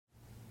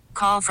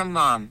Call from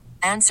mom.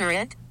 Answer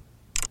it.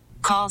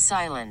 Call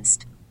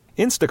silenced.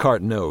 Instacart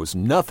knows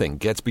nothing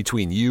gets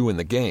between you and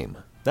the game.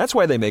 That's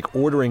why they make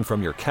ordering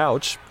from your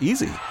couch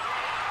easy.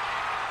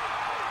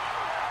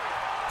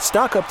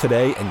 Stock up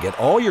today and get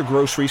all your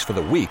groceries for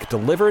the week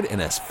delivered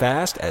in as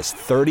fast as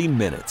 30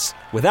 minutes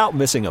without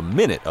missing a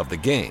minute of the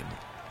game.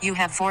 You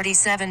have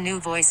 47 new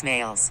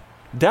voicemails.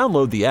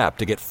 Download the app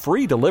to get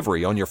free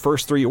delivery on your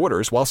first 3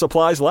 orders while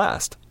supplies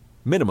last.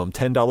 Minimum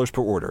 $10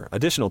 per order.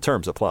 Additional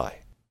terms apply.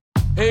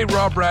 Hey,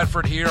 Rob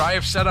Bradford here. I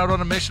have set out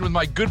on a mission with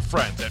my good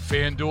friends at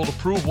FanDuel to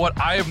prove what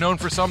I have known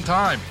for some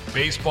time.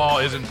 Baseball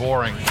isn't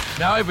boring.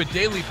 Now I have a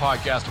daily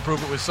podcast to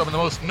prove it with some of the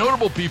most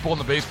notable people in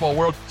the baseball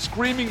world,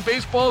 screaming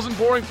baseball isn't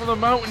boring from the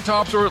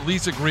mountaintops, or at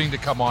least agreeing to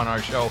come on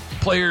our show.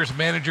 Players,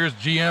 managers,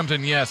 GMs,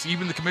 and yes,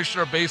 even the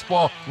commissioner of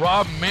baseball,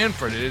 Rob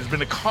Manfred. It has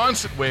been a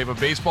constant wave of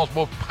baseball's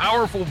most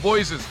powerful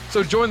voices.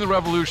 So join the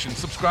revolution.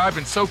 Subscribe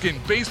and soak in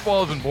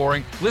Baseball Isn't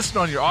Boring. Listen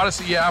on your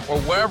Odyssey app or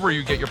wherever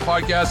you get your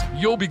podcasts.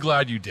 You'll be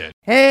glad you did.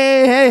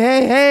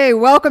 Hey,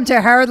 welcome to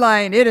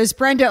Hardline. It is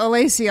Brenda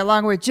Alesi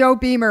along with Joe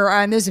Beamer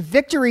on this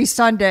Victory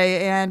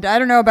Sunday. And I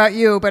don't know about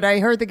you, but I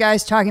heard the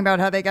guys talking about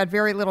how they got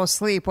very little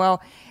sleep.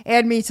 Well,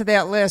 add me to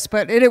that list,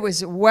 but it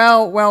was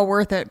well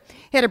worth it.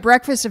 Had a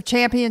breakfast of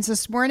champions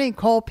this morning,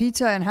 cold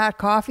pizza and hot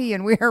coffee,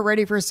 and we are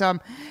ready for some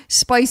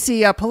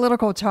spicy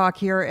political talk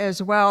here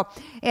as well.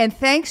 And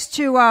thanks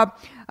to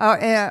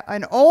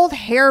an old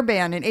hair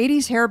band, an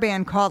 80s hair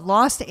band called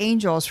Lost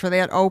Angels for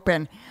that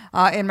open.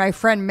 And my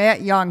friend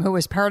Matt Young, who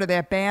was part of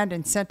that band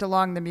and sent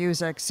along the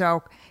music.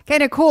 So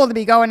kind of cool to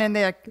be going in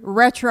the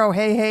retro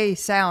hey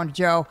sound,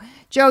 Joe.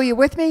 Joe, you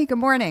with me? Good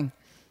morning.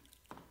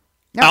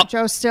 No,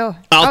 Joe's still.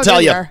 I'll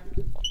tell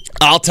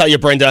you,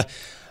 Brenda.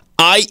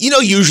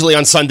 Usually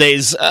on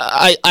Sundays,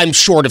 I'm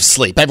short of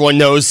sleep. Everyone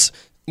knows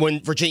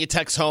when Virginia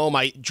Tech's home,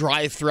 I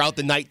drive throughout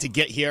the night to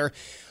get here.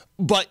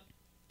 But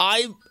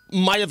I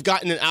might have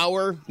gotten an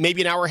hour,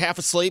 maybe an hour and a half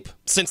of sleep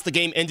since the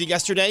game ended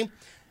yesterday.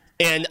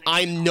 And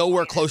I'm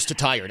nowhere close to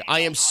tired. I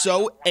am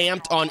so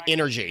amped on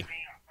energy.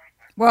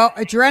 Well,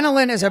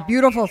 adrenaline is a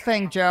beautiful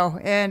thing, Joe,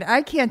 and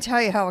I can't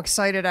tell you how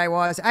excited I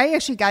was. I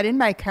actually got in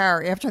my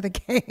car after the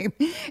game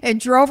and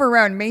drove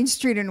around Main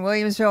Street in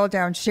Williamsville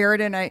down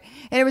Sheridan, and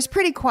it was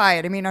pretty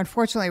quiet. I mean,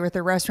 unfortunately, with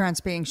the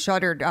restaurants being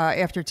shuttered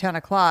after 10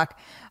 o'clock,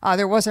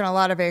 there wasn't a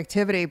lot of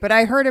activity. But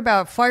I heard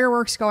about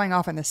fireworks going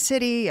off in the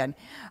city and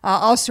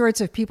all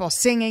sorts of people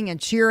singing and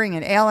cheering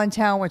in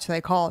Allentown, which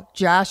they call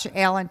Josh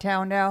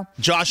Allentown now.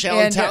 Josh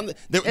Allentown.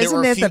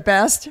 Isn't it the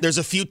best? There's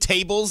a few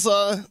tables,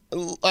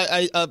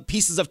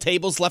 pieces of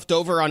tables left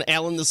over on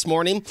Allen this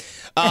morning.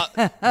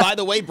 By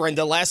the way,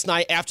 Brenda, last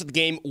night after the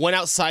game, went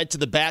outside to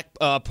the back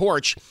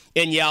porch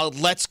and yelled,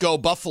 "Let's go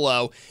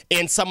Buffalo."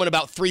 And someone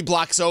about 3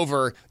 blocks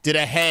over did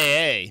a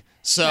hey.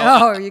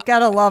 So, you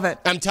gotta love it.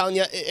 I'm telling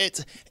you,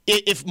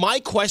 if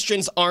my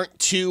questions aren't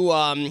too,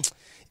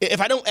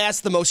 if I don't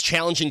ask the most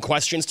challenging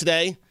questions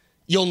today,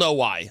 you'll know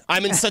why.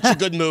 I'm in such a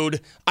good mood.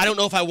 I don't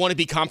know if I want to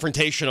be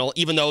confrontational,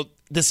 even though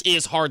this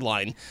is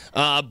Hardline.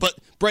 But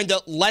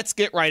Brenda, let's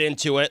get right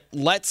into it.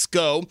 Let's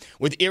go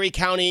with Erie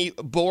County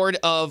Board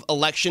of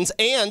Elections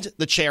and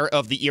the chair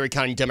of the Erie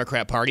County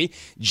Democrat Party,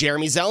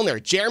 Jeremy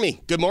Zellner.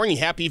 Jeremy, good morning.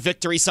 Happy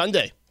Victory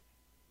Sunday.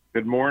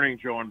 Good morning,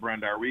 Joe and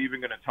Brenda. Are we even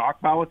going to talk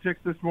politics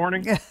this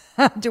morning?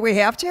 Do we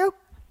have to?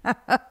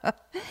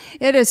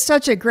 It is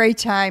such a great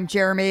time,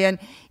 Jeremy. And,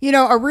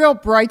 a real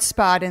bright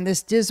spot in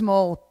this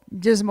dismal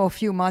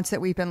few months that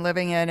we've been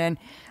living in. And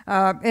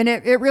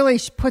it really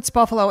puts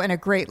Buffalo in a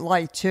great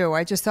light, too.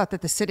 I just thought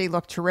that the city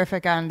looked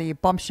terrific on the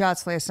bump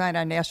shots last night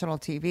on national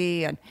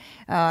TV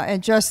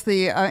and just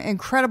the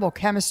incredible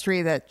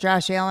chemistry that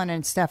Josh Allen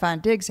and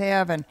Stephon Diggs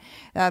have and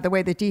the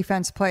way the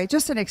defense played.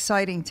 Just an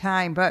exciting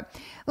time. But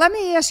let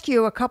me ask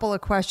you a couple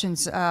of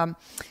questions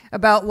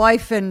about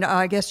life and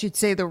I guess you'd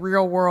say the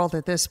real world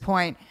at this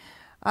point.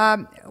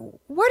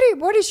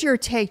 What is your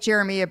take,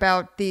 Jeremy,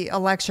 about the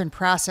election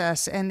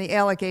process and the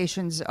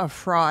allegations of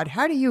fraud?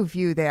 How do you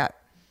view that?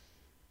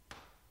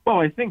 Well,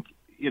 I think,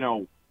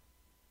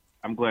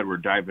 I'm glad we're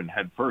diving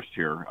head first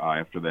here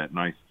after that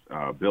nice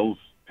Bills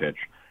pitch.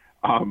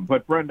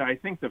 But, Brenda, I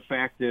think the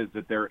fact is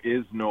that there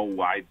is no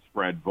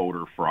widespread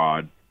voter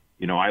fraud.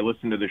 I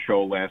listened to the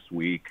show last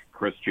week.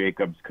 Chris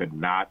Jacobs could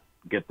not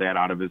get that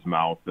out of his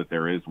mouth, that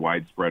there is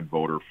widespread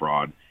voter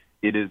fraud.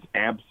 It is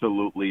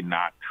absolutely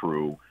not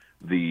true.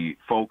 The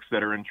folks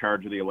that are in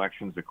charge of the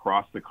elections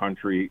across the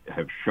country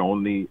have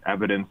shown the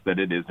evidence that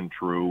it isn't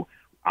true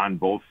on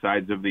both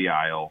sides of the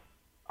aisle.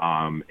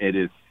 It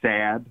is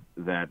sad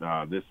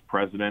that this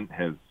president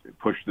has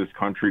pushed this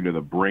country to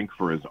the brink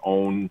for his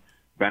own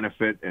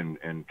benefit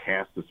and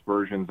cast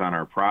aspersions on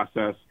our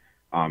process,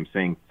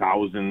 saying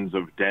thousands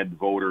of dead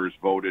voters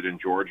voted in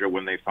Georgia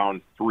when they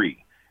found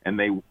 3, and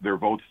their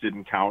votes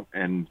didn't count,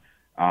 and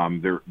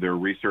they're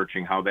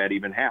researching how that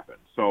even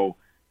happened. So,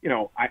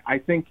 I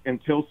think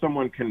until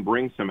someone can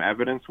bring some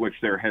evidence, which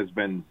there has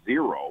been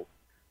zero,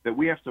 that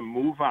we have to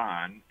move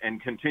on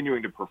and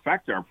continuing to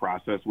perfect our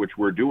process, which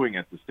we're doing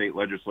at the state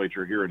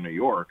legislature here in New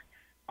York.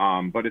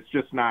 But it's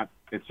just not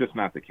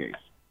the case.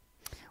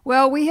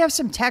 Well, we have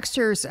some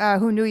texters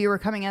who knew you were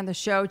coming on the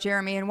show,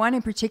 Jeremy, and one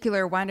in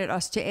particular wanted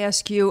us to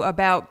ask you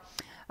about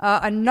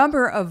a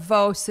number of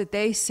votes that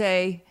they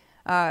say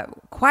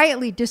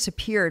quietly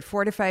disappeared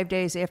 4 to 5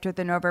 days after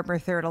the November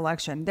 3rd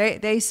election.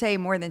 They say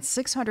more than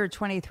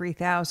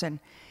 623,000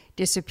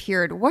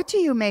 disappeared. What do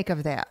you make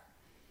of that?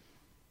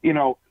 You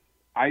know,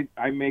 I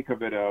make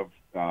of it of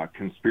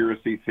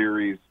conspiracy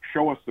theories.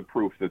 Show us the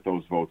proof that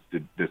those votes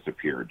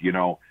disappeared. You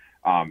know,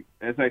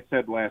 as I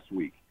said last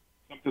week,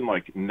 something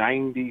like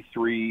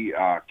 93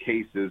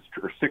 cases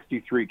or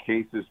 63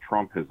 cases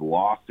Trump has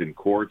lost in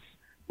courts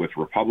with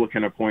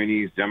Republican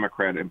appointees,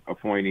 Democrat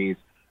appointees.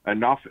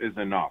 Enough is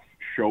enough.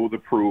 Show the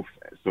proof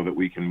so that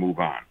we can move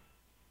on.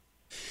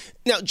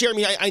 Now,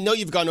 Jeremy, I know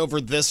you've gone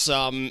over this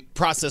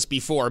process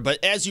before,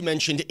 but as you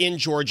mentioned, in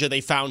Georgia,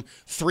 they found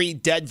 3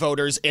 dead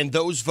voters, and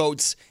those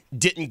votes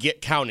didn't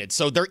get counted.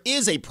 So there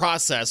is a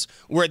process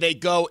where they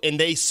go and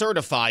they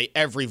certify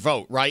every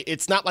vote, right?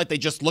 It's not like they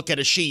just look at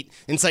a sheet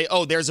and say,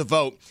 oh, there's a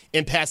vote,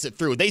 and pass it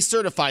through. They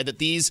certify that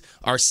these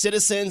are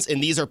citizens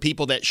and these are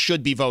people that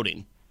should be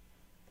voting.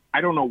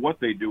 I don't know what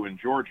they do in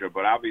Georgia,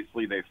 but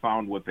obviously they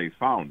found what they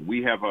found.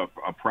 We have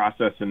a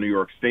process in New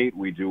York State.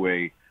 We do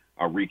a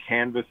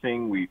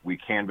recanvassing. We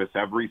canvass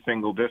every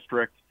single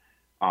district.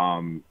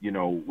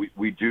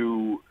 We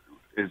do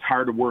as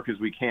hard a work as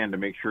we can to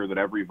make sure that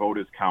every vote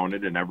is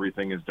counted and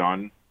everything is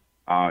done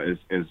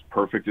as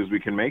perfect as we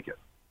can make it.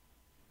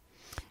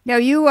 Now,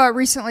 you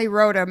recently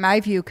wrote a My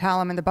View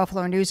column in the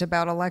Buffalo News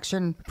about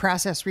election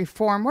process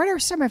reform. What are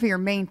some of your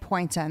main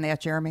points on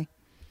that, Jeremy?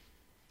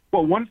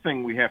 Well, one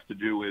thing we have to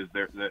do is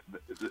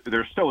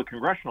there's still a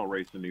congressional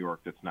race in New York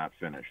that's not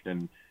finished.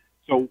 And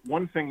so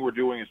one thing we're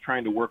doing is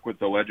trying to work with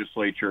the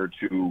legislature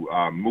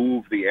to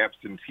move the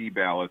absentee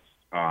ballots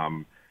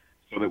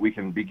so that we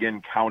can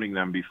begin counting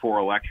them before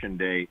Election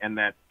Day, and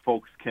that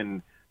folks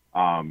can,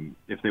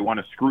 if they want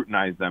to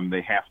scrutinize them,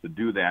 they have to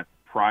do that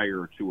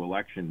prior to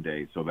Election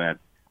Day so that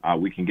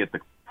we can get the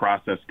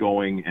process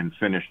going and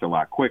finished a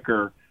lot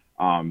quicker.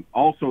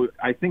 Also,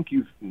 I think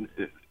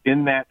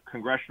in that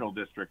congressional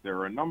district, there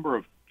are a number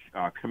of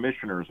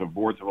commissioners of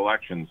boards of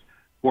elections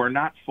who are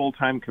not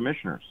full-time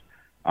commissioners.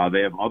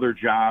 They have other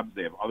jobs.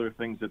 They have other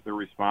things that they're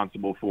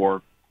responsible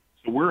for.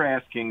 So we're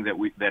asking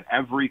that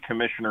every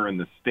commissioner in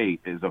the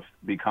state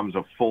becomes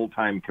a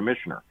full-time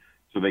commissioner,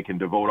 so they can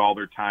devote all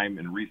their time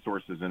and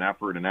resources and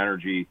effort and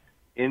energy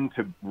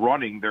into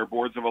running their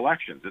boards of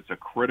elections. It's a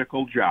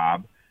critical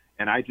job,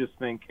 and I just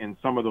think in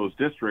some of those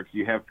districts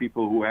you have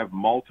people who have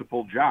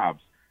multiple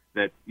jobs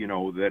that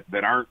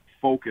aren't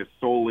focused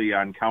solely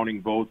on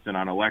counting votes and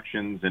on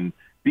elections and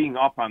being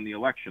up on the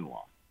election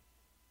law.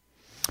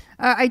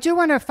 I do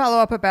want to follow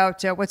up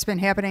about what's been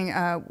happening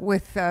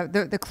with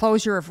the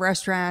closure of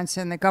restaurants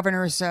and the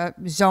governor's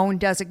zone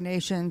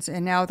designations,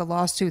 and now the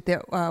lawsuit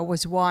that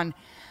was won.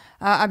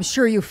 I'm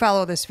sure you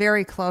follow this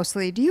very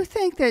closely. Do you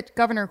think that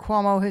Governor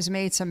Cuomo has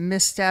made some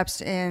missteps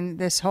in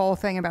this whole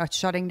thing about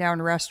shutting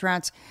down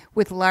restaurants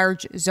with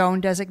large zone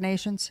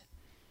designations?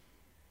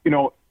 You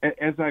know,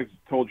 as I've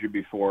told you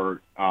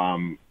before,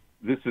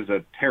 this is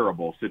a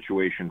terrible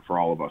situation for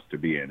all of us to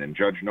be in. And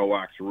Judge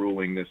Nowak's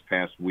ruling this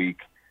past week,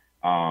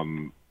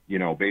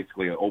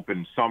 basically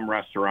opened some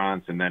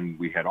restaurants, and then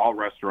we had all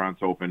restaurants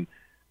open.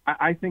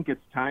 I think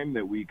it's time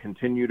that we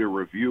continue to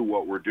review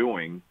what we're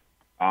doing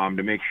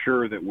to make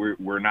sure that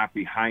we're not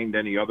behind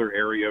any other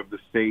area of the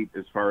state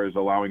as far as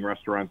allowing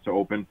restaurants to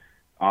open.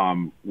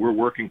 We're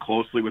working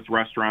closely with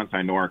restaurants.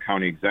 I know our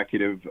county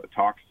executive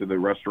talks to the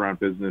restaurant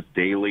business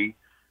daily,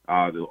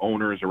 the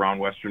owners around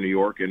Western New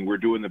York, and we're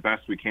doing the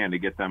best we can to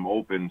get them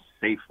open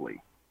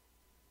safely.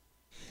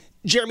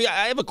 Jeremy,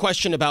 I have a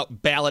question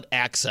about ballot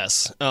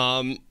access.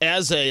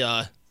 As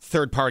a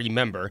third-party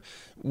member,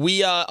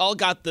 we all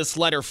got this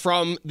letter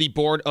from the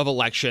Board of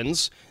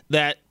Elections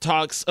that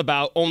talks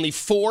about only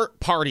 4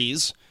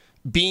 parties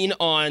being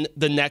on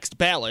the next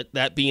ballot,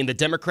 that being the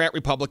Democrat,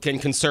 Republican,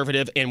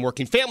 Conservative, and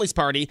Working Families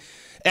Party.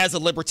 As a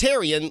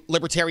libertarian,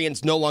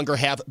 libertarians no longer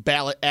have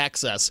ballot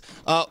access.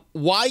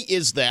 Why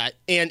is that?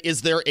 And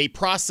is there a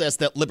process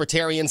that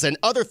libertarians and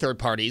other third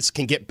parties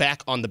can get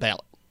back on the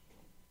ballot?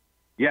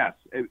 Yes,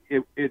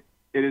 it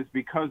is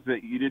because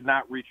that you did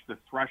not reach the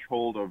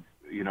threshold of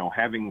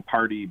having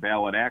party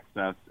ballot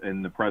access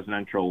in the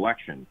presidential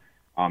election.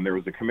 There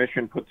was a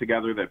commission put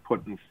together that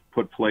put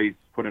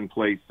in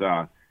place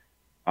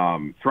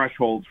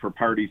thresholds for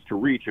parties to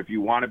reach. If you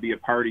want to be a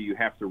party, you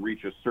have to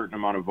reach a certain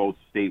amount of votes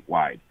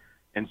statewide.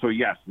 And so,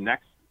 yes,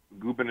 next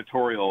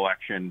gubernatorial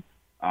election,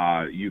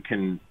 you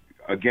can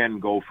again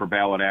go for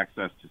ballot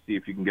access to see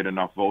if you can get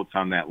enough votes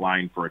on that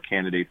line for a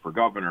candidate for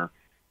governor.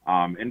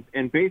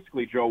 And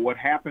basically, Joe, what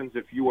happens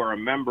if you are a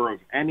member of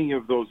any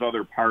of those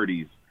other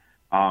parties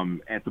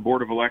at the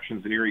Board of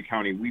Elections in Erie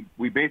County?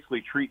 We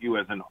basically treat you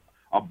as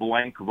a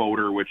blank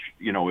voter, which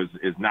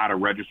is not a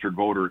registered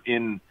voter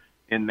in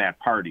that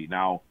party.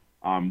 Now,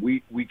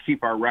 we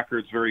keep our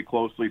records very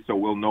closely, so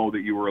we'll know that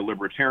you were a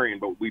libertarian,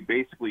 but we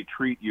basically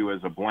treat you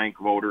as a blank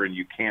voter, and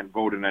you can't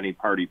vote in any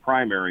party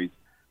primaries.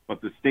 But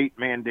the state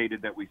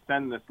mandated that we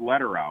send this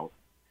letter out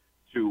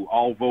to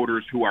all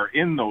voters who are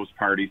in those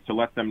parties to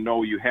let them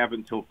know you have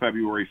until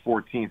February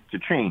 14th to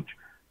change.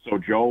 So,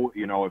 Joe,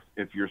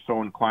 if you're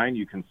so inclined,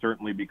 you can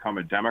certainly become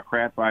a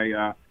Democrat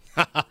by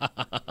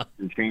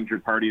and change your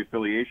party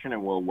affiliation,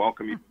 and we'll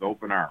welcome you with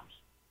open arms.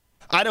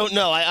 I don't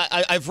know.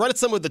 I've read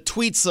some of the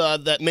tweets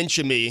that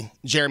mention me,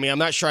 Jeremy. I'm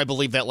not sure I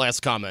believe that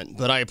last comment,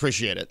 but I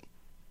appreciate it.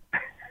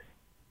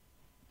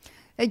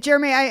 Hey,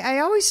 Jeremy, I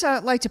always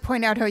like to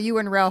point out how you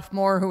and Ralph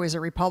Moore, who is a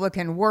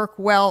Republican, work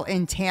well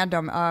in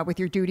tandem with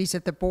your duties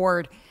at the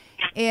board.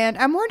 And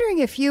I'm wondering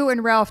if you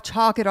and Ralph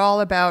talk at all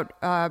about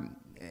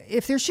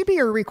if there should be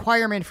a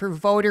requirement for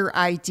voter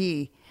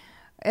ID.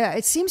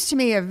 It seems to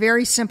me a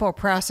very simple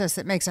process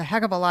that makes a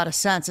heck of a lot of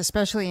sense,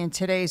 especially in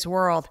today's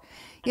world.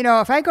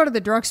 If I go to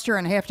the drugstore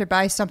and I have to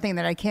buy something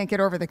that I can't get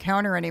over the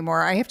counter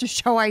anymore, I have to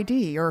show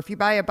ID. Or if you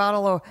buy a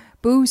bottle of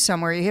booze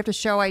somewhere, you have to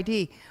show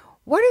ID.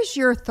 What is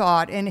your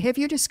thought, and have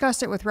you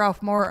discussed it with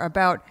Ralph Moore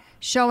about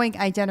showing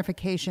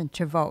identification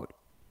to vote?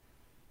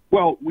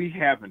 Well, we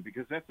haven't,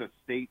 because that's a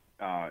state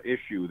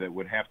issue that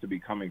would have to be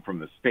coming from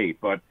the state.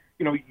 But,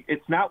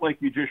 it's not like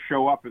you just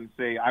show up and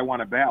say, I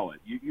want a ballot.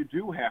 You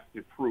do have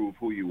to prove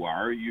who you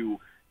are. You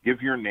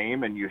give your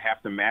name, and you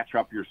have to match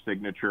up your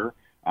signature.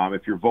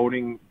 If you're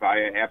voting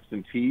via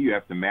absentee, you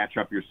have to match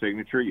up your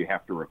signature. You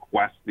have to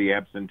request the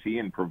absentee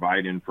and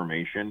provide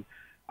information.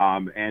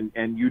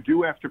 And you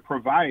do have to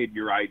provide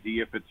your ID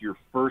if it's your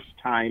first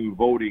time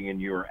voting and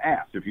you're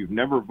asked. If you've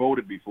never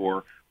voted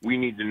before, we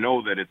need to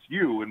know that it's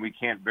you, and we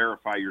can't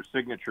verify your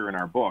signature in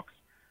our books.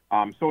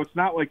 So it's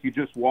not like you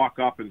just walk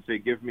up and say,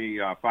 give me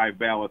 5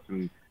 ballots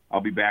and I'll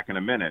be back in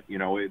a minute.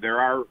 There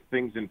are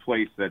things in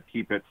place that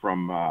keep it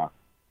from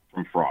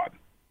fraud.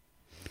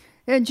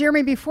 And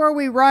Jeremy, before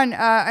we run,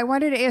 I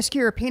wanted to ask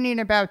your opinion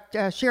about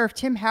Sheriff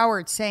Tim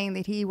Howard saying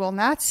that he will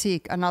not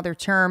seek another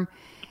term,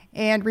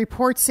 and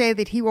reports say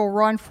that he will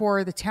run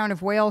for the Town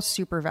of Wales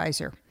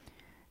supervisor.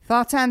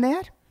 Thoughts on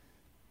that?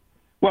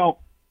 Well,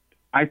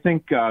 I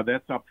think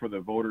that's up for the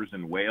voters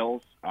in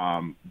Wales,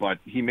 but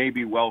he may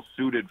be well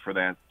suited for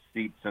that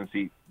seat since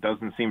he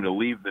doesn't seem to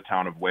leave the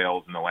Town of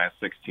Wales in the last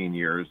 16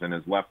 years and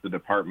has left the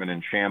department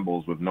in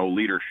shambles with no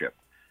leadership.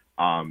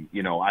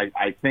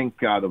 I think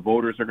the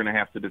voters are going to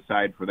have to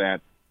decide for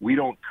that. We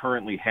don't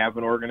currently have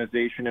an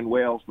organization in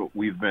Wales, but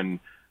we've been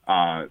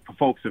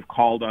folks have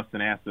called us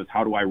and asked us,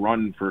 how do I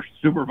run for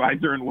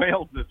supervisor in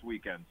Wales this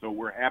weekend? So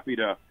we're happy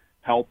to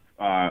help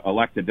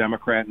elect a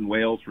Democrat in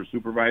Wales for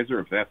supervisor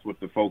if that's what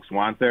the folks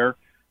want there.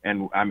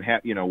 And I'm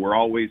happy, we're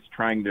always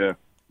trying to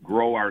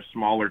grow our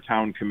smaller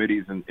town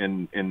committees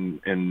in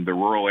the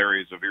rural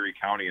areas of Erie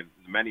County, and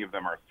many of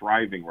them are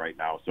thriving right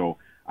now. So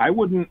I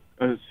wouldn't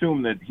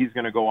assume that he's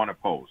going to go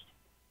unopposed.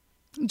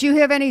 Do you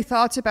have any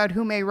thoughts about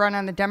who may run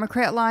on the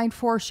Democrat line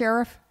for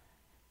sheriff?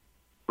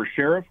 For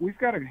sheriff, we've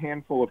got a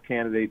handful of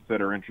candidates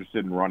that are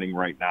interested in running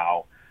right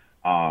now.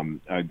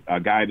 A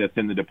guy that's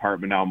in the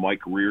department now,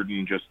 Mike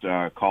Reardon, just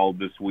called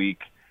this week.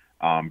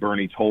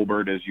 Bernie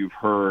Tolbert, as you've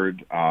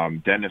heard.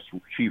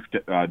 Chief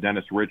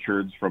Dennis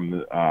Richards from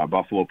the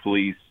Buffalo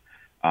Police,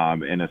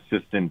 and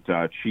Assistant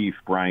Chief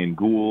Brian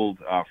Gould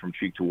from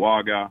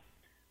Cheektowaga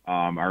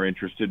are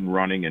interested in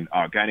running. And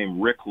a guy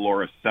named Rick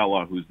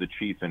Lauricella, who's the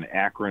chief in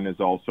Akron, is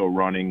also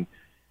running.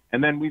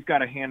 And then we've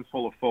got a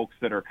handful of folks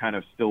that are kind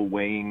of still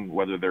weighing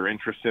whether they're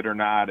interested or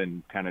not,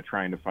 and kind of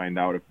trying to find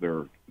out if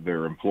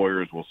their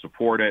employers will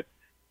support it.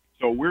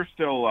 So we're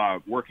still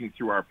working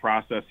through our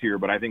process here,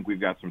 but I think we've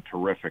got some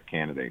terrific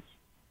candidates.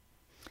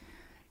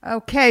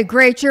 Okay,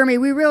 great. Jeremy,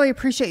 we really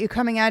appreciate you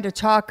coming on to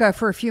talk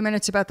for a few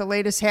minutes about the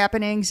latest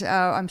happenings.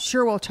 I'm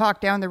sure we'll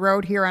talk down the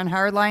road here on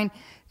Hardline.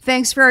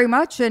 Thanks very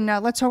much, and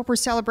let's hope we're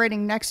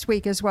celebrating next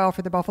week as well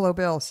for the Buffalo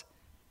Bills.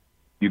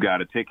 You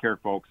got it. Take care,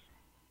 folks.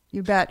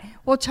 You bet.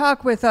 We'll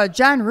talk with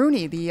John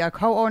Rooney, the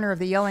co-owner of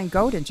the Yelling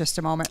Goat, in just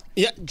a moment.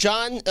 Yeah,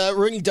 John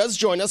Rooney does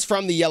join us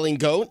from the Yelling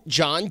Goat.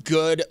 John,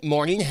 good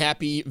morning.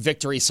 Happy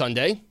Victory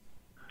Sunday.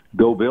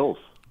 Go Bills.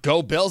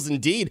 Go Bills,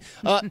 indeed.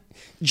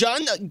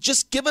 John,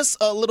 just give us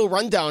a little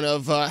rundown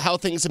of how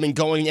things have been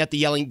going at the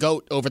Yelling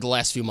Goat over the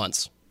last few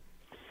months.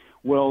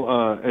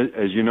 Well,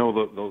 as you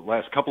know, the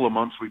last couple of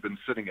months we've been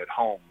sitting at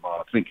home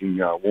thinking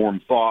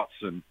warm thoughts,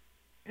 and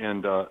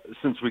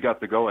since we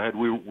got the go-ahead,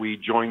 we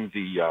joined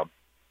the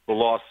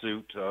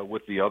lawsuit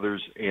with the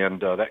others, and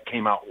that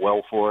came out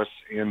well for us,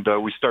 and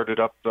we started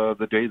up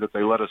the day that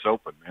they let us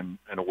open,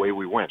 and away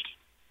we went.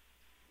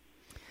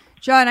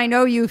 John, I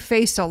know you've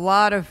faced a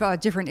lot of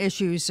different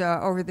issues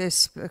over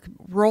this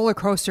roller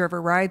coaster of a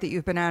ride that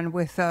you've been on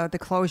with the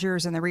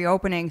closures and the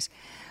reopenings.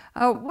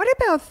 What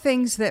about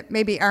things that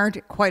maybe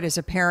aren't quite as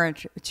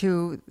apparent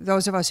to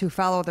those of us who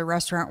follow the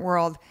restaurant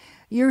world?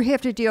 You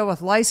have to deal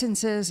with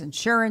licenses,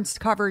 insurance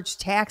coverage,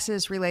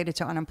 taxes related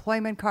to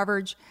unemployment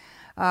coverage.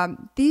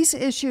 These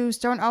issues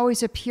don't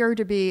always appear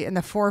to be in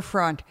the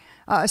forefront,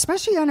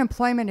 especially the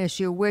unemployment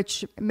issue,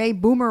 which may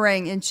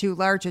boomerang into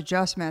large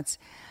adjustments.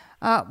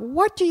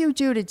 What do you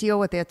do to deal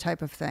with that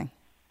type of thing?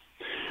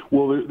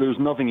 Well, there's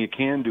nothing you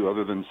can do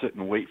other than sit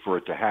and wait for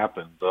it to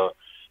happen.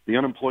 the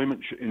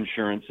unemployment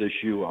insurance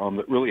issue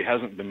that really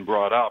hasn't been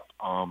brought up,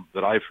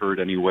 that I've heard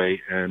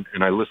anyway, and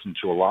I listened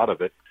to a lot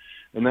of it,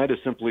 and that is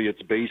simply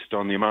it's based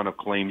on the amount of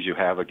claims you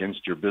have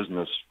against your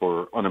business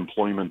for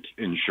unemployment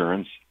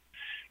insurance,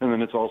 and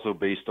then it's also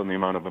based on the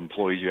amount of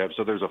employees you have.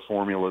 So there's a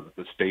formula that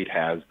the state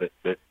has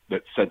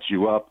that sets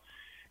you up,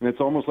 and it's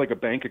almost like a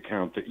bank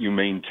account that you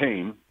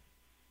maintain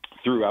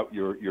throughout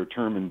your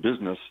term in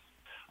business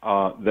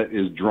that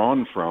is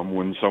drawn from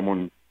when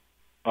someone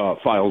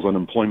files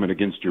unemployment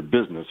against your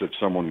business. If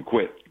someone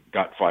quit,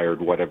 got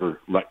fired,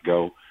 whatever, let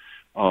go.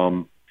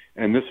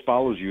 And this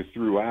follows you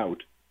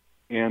throughout.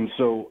 And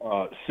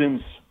so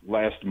since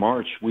last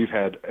March, we've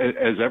had,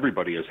 as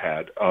everybody has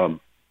had,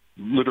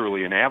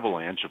 literally an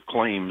avalanche of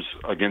claims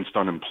against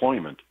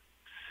unemployment.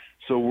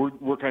 So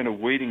we're kind of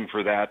waiting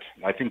for that.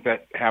 I think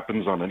that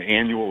happens on an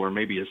annual or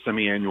maybe a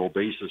semi-annual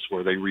basis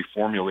where they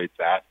reformulate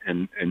that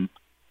and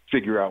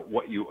figure out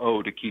what you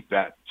owe to keep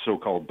that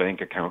so-called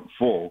bank account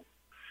full.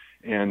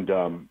 And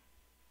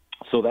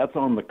so that's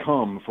on the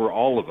come for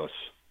all of us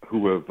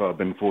who have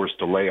been forced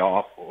to lay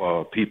off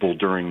people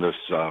during this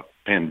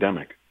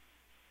pandemic.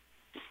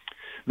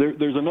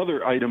 There's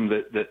another item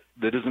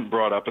that isn't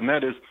brought up, and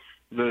that is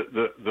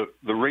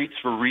the rates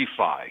for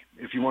refi.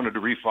 If you wanted to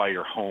refi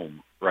your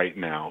home right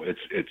now,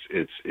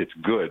 it's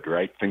good,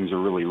 right? Things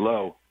are really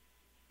low.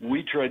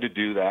 We tried to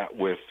do that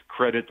with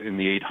credit in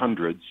the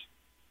 800s,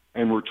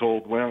 and we're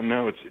told, well,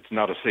 no, it's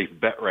not a safe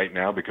bet right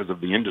now because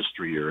of the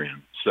industry you're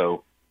in.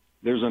 So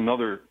there's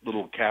another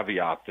little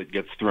caveat that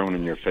gets thrown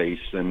in your face,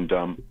 and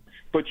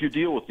but you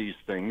deal with these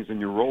things and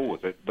you roll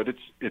with it. But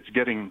it's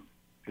getting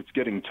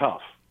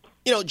tough.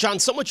 You know, John,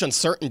 so much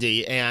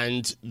uncertainty,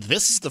 and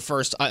this is the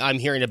first I'm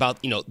hearing about,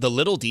 the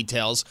little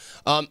details.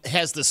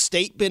 Has the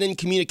state been in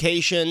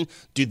communication?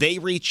 Do they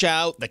reach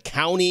out? The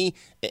county?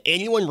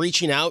 Anyone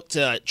reaching out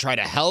to try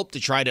to help, to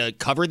try to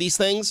cover these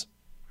things?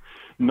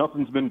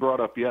 Nothing's been brought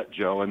up yet,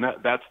 Joe, and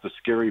that's the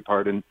scary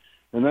part. And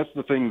that's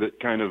the thing that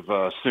kind of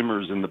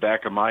simmers in the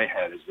back of my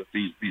head, is that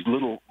these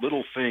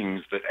little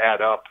things that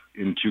add up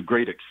into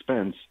great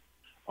expense,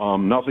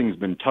 nothing's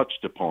been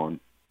touched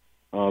upon.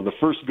 The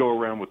first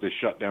go-around with this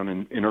shutdown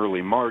in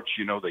early March,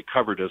 they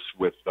covered us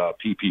with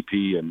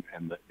PPP,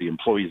 and the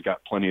employees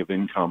got plenty of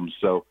income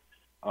so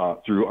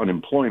through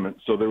unemployment.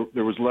 So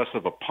there was less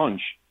of a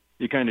punch.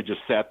 You kind of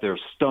just sat there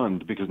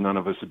stunned because none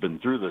of us had been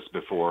through this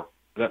before.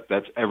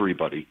 That's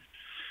everybody.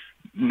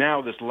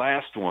 Now this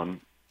last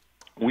one,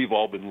 we've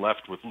all been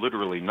left with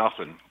literally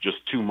nothing, just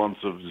 2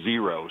 months of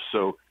zero.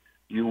 So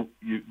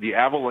the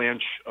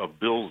avalanche of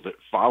bills that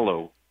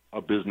follow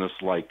a business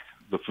like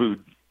the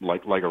food,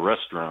 like a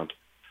restaurant,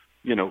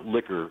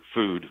 liquor,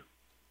 food,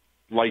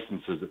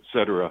 licenses,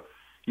 etc.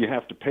 You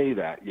have to pay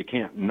that. You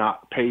can't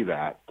not pay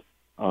that,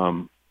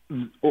 or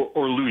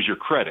lose your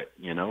credit.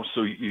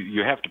 So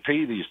you have to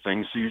pay these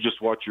things. So you just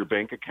watch your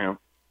bank account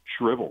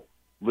shrivel,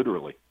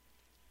 literally,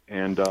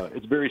 and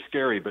it's very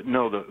scary. But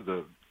no,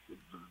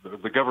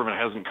 the government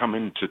hasn't come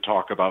in to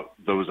talk about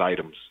those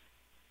items.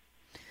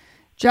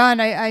 John,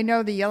 I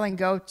know the Yelling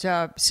Goat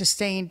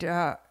sustained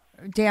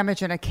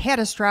damage in a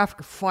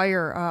catastrophic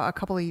fire a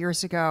couple of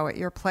years ago at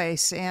your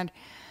place. And,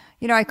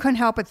 I couldn't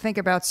help but think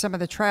about some of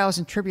the trials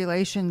and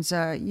tribulations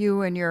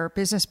you and your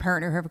business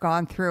partner have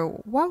gone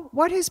through.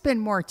 What has been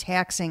more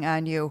taxing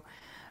on you,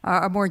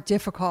 more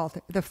difficult,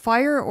 the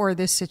fire or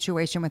this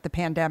situation with the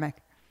pandemic?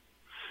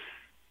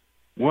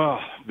 Well,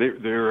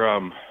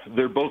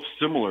 they're both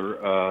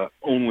similar,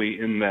 only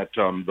in that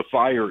the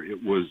fire,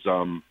 it was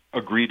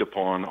agreed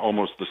upon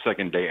almost the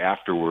second day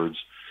afterwards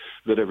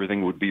that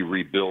everything would be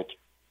rebuilt.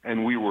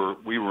 And we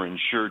were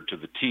insured to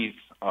the teeth,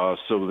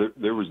 so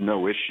there was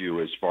no issue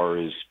as far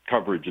as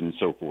coverage and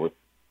so forth.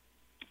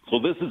 So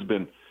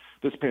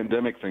this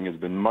pandemic thing has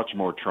been much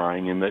more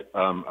trying in that,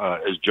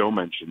 as Joe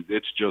mentioned,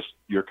 it's just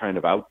you're kind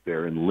of out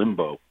there in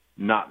limbo,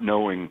 not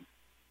knowing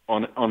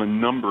on a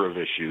number of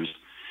issues,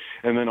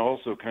 and then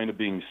also kind of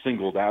being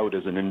singled out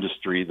as an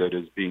industry that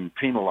is being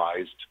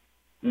penalized,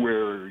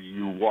 where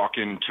you walk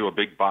into a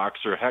big box,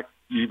 or heck,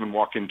 you even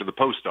walk into the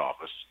post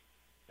office,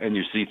 and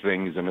you see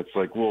things, and it's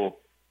like, well,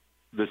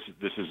 this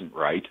isn't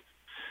right.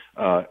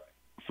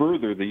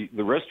 Further,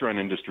 the restaurant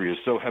industry is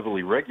so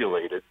heavily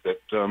regulated that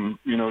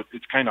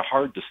it's kind of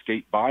hard to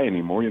skate by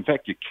anymore. In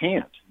fact, you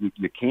can't.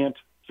 You can't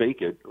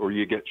fake it, or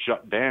you get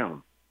shut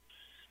down.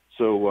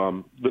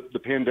 So the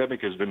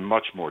pandemic has been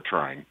much more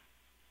trying.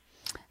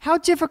 How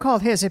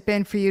difficult has it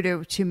been for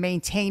you to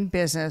maintain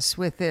business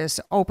with this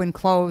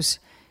open-close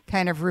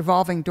kind of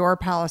revolving door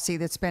policy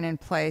that's been in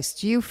place?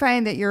 Do you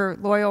find that your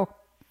loyal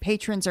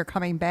patrons are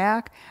coming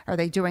back? Are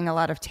they doing a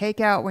lot of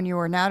takeout when you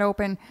were not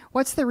open?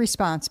 What's the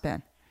response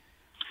been?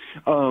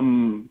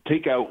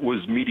 Takeout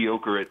was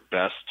mediocre at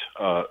best,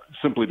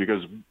 simply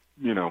because,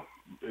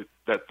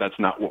 that's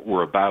not what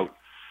we're about.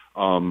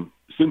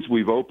 Since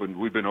we've opened,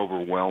 we've been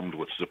overwhelmed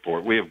with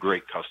support. We have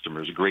great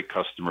customers, a great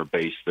customer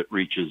base that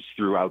reaches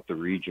throughout the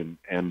region.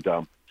 And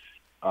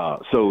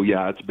so,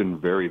 yeah, it's been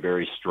very,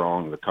 very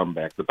strong, the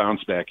comeback. The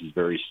bounce back is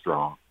very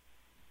strong.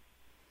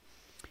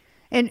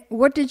 And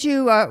what did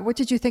you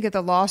think of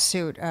the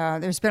lawsuit?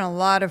 There's been a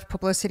lot of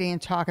publicity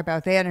and talk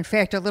about that. In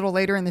fact, a little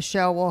later in the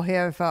show, we'll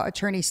have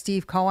attorney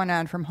Steve Cohen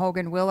on from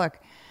Hogan Willick,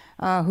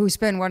 who's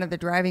been one of the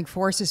driving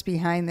forces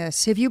behind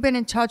this. Have you been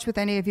in touch with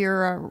any of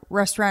your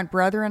restaurant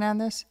brethren on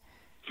this?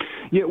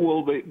 Yeah,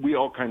 well, we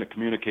all kind of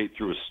communicate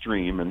through a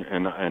stream,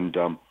 and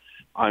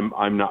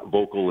I'm not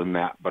vocal in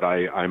that, but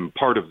I'm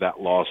part of that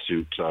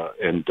lawsuit,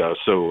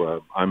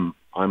 so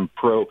I'm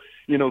pro.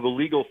 The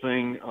legal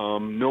thing,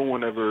 no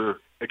one ever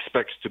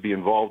expects to be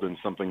involved in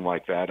something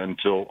like that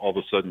until all of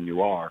a sudden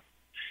you are.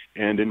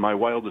 And in my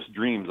wildest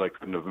dreams, I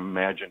couldn't have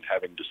imagined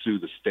having to sue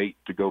the state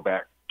to go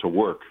back to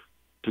work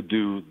to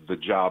do the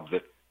job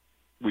that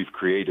we've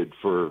created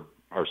for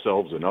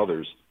ourselves and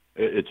others.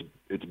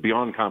 It's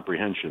beyond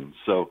comprehension.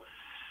 So,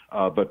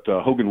 but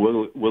Hogan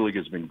Willick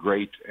has been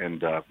great,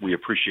 and we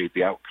appreciate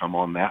the outcome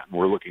on that. And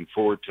we're looking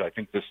forward to, I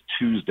think this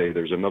Tuesday,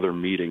 there's another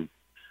meeting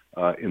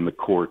in the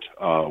court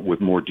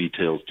with more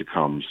details to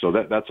come. So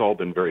that's all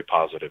been very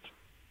positive.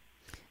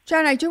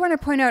 John, I do want to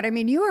point out,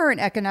 you are an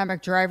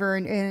economic driver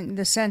in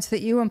the sense that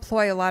you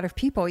employ a lot of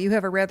people. You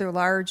have a rather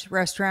large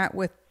restaurant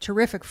with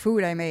terrific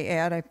food, I may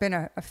add. I've been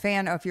a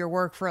fan of your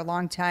work for a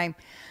long time,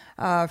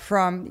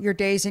 from your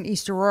days in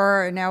East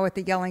Aurora and now at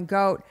the Yelling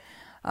Goat.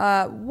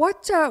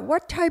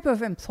 What type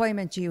of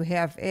employment do you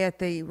have at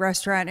the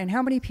restaurant, and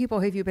how many people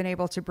have you been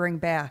able to bring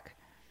back?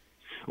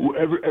 Well,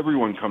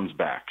 everyone comes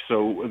back.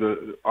 So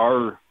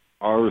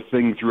our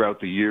thing throughout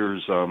the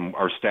years,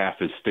 our staff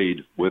has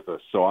stayed with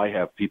us. So I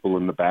have people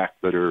in the back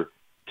that are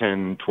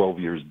 10, 12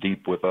 years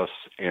deep with us.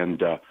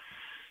 And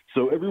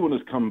so everyone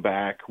has come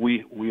back.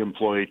 We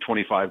employ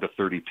 25 to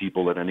 30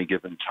 people at any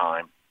given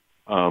time.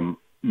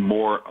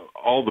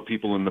 All the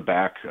people in the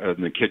back,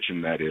 in the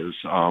kitchen, that is,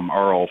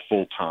 are all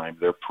full-time.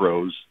 They're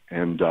pros.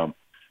 And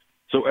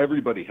so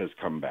everybody has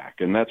come back.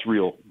 And that's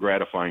real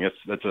gratifying.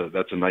 That's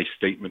a nice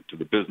statement to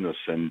the business.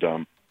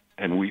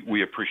 And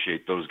we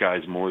appreciate those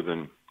guys more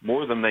than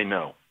they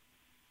know.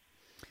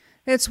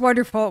 It's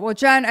wonderful. Well,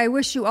 John, I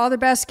wish you all the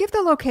best. Give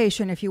the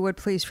location, if you would,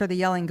 please, for the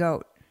Yelling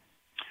Goat.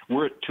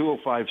 We're at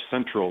 205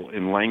 Central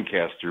in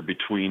Lancaster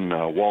between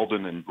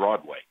Walden and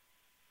Broadway.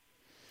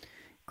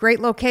 Great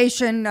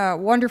location,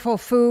 wonderful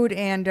food,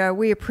 and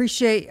we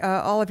appreciate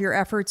all of your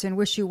efforts and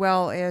wish you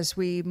well as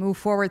we move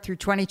forward through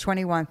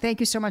 2021. Thank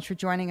you so much for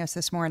joining us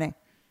this morning.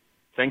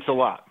 Thanks a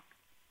lot.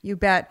 You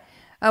bet.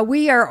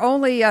 We are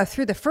only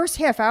through the first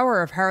half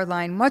hour of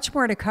Hardline. Much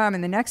more to come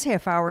in the next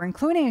half hour,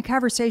 including a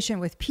conversation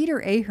with Peter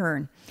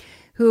Ahern,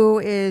 who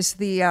is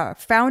the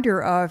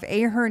founder of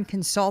Ahern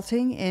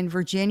Consulting in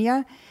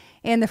Virginia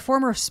and the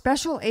former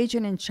special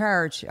agent in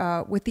charge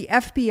with the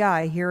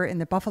FBI here in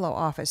the Buffalo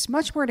office.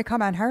 Much more to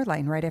come on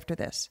Hardline right after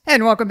this.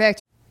 And welcome back.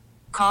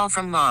 Call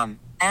from mom.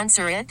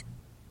 Answer it.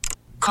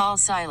 Call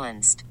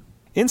silenced.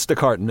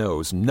 Instacart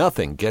knows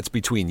nothing gets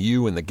between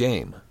you and the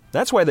game.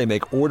 That's why they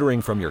make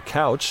ordering from your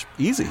couch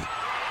easy.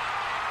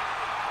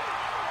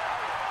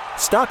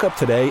 Stock up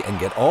today and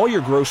get all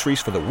your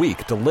groceries for the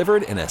week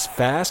delivered in as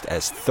fast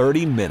as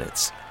 30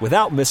 minutes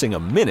without missing a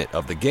minute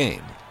of the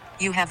game.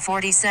 You have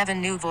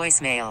 47 new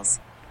voicemails.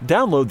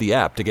 Download the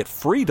app to get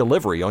free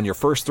delivery on your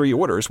first 3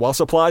 orders while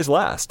supplies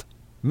last.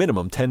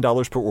 Minimum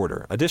 $10 per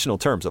order. Additional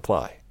terms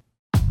apply.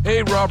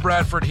 Hey, Rob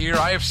Bradford here.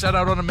 I have set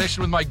out on a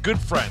mission with my good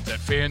friends at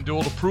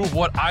FanDuel to prove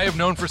what I have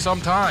known for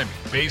some time.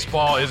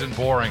 Baseball isn't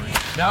boring.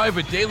 Now I have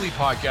a daily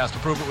podcast to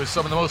prove it with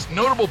some of the most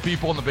notable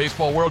people in the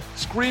baseball world,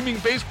 screaming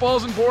baseball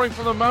isn't boring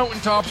from the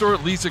mountaintops, or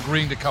at least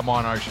agreeing to come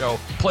on our show.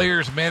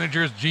 Players,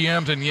 managers,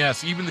 GMs, and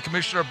yes, even the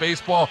commissioner of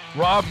baseball,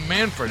 Rob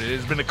Manfred. It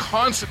has been a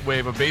constant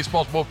wave of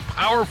baseball's most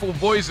powerful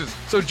voices.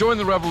 So join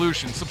the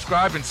revolution.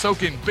 Subscribe and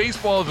soak in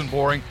Baseball Isn't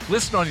Boring.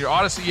 Listen on your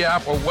Odyssey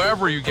app or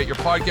wherever you get your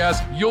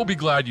podcast. You'll be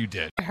glad you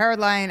did.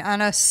 Hardline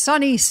on a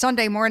sunny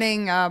Sunday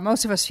morning.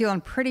 Most of us feeling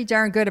pretty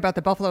darn good about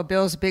the Buffalo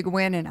Bills' big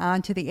win and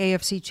on to the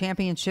AFC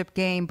Championship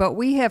game. But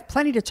we have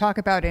plenty to talk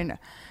about in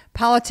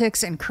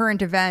politics and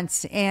current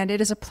events. And it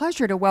is a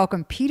pleasure to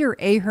welcome Peter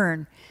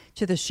Ahern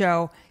to the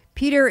show.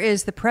 Peter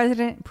is the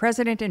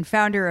president and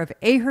founder of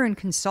Ahern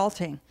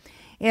Consulting,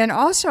 and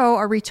also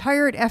a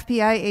retired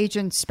FBI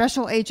agent,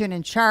 special agent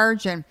in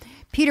charge. And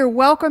Peter,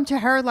 welcome to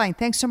Hardline.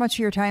 Thanks so much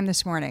for your time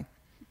this morning.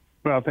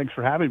 Well, thanks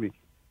for having me.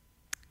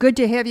 Good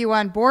to have you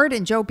on board,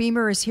 and Joe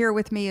Beamer is here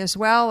with me as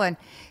well. And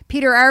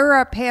Peter,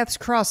 our paths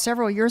crossed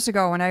several years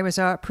ago when I was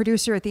a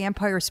producer at the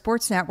Empire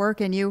Sports Network,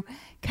 and you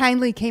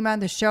kindly came on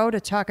the show to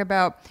talk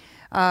about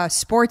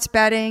sports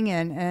betting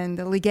and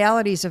the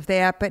legalities of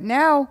that. But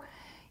now,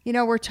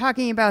 we're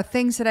talking about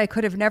things that I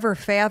could have never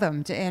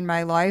fathomed in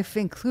my life,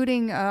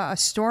 including a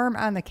storm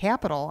on the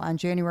Capitol on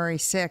January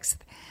 6th.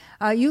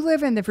 You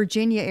live in the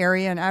Virginia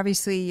area, and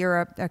obviously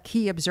you're a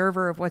key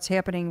observer of what's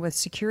happening with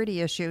security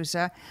issues.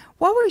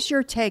 What was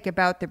your take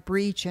about the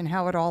breach and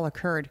how it all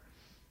occurred?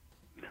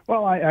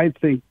 Well, I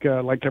think,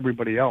 like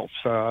everybody else,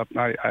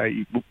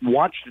 I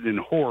watched it in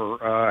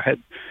horror.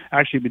 Had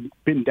actually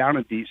been down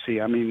in D.C.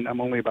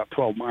 I'm only about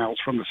 12 miles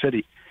from the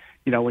city.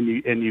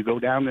 and you go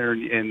down there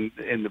and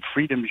the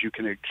freedoms you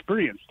can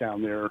experience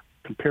down there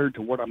compared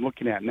to what I'm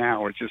looking at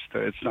now, it's just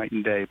it's night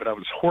and day. But I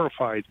was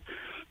horrified.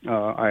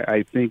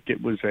 I think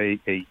it was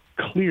a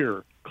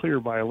clear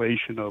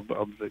violation of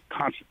the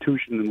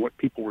Constitution and what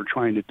people were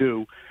trying to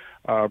do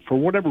for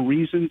whatever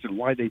reasons and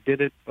why they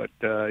did it. But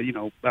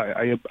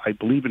I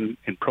believe in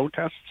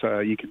protests.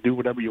 You can do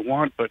whatever you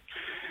want, but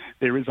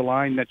there is a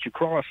line that you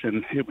cross,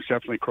 and it was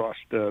definitely crossed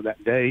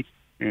that day,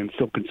 and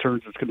still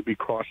concerns it's going to be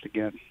crossed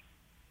again.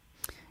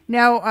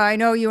 Now, I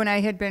know you and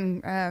I had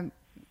been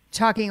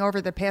talking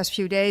over the past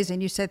few days,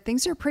 and you said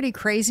things are pretty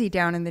crazy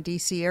down in the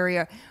D.C.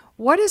 area.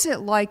 What is it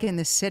like in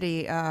the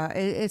city?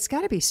 It's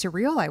got to be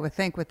surreal, I would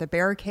think, with the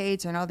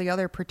barricades and all the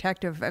other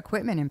protective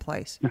equipment in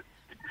place.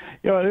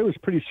 Yeah, it was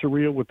pretty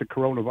surreal with the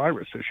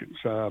coronavirus issues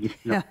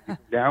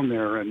down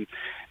there, and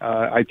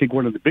I think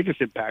one of the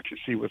biggest impacts you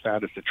see with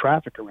that is the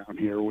traffic around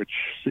here, which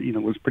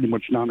was pretty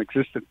much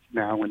non-existent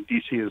now. And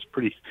DC is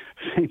pretty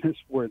famous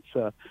for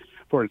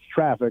its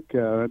traffic.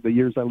 The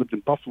years I lived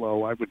in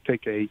Buffalo, I would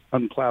take a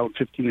unplowed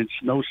 15-inch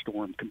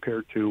snowstorm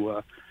compared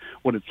to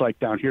what it's like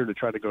down here to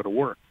try to go to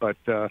work. But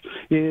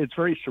it's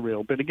very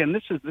surreal. But again,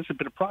 this has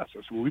been a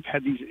process. We've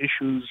had these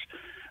issues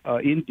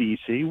in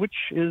D.C., which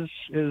is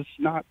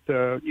not,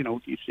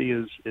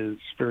 D.C. is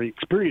very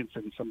experienced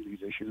in some of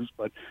these issues.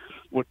 But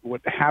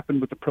what happened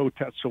with the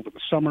protests over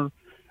the summer,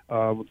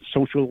 with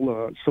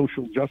the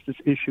social justice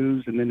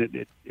issues, and then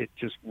it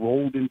just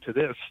rolled into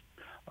this.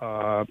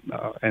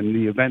 And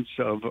the events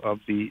of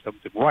the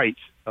right,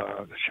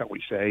 shall we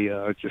say,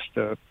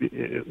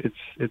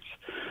 it's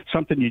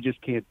something you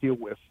just can't deal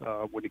with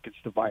when it gets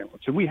to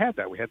violence. And we had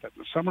that. We had that in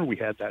the summer. We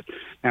had that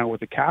now with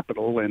the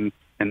Capitol, and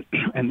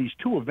these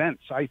two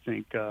events. I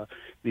think the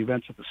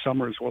events of the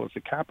summer as well as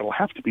the Capitol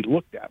have to be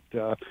looked at.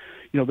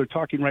 They're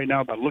talking right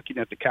now about looking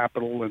at the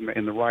Capitol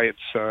and the riots,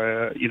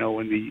 and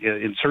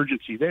the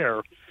insurgency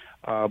there.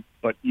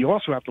 But you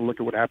also have to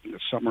look at what happened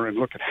this summer and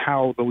look at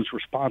how those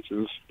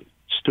responses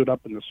stood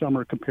up in the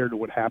summer compared to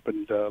what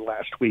happened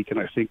last week. And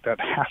I think that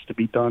has to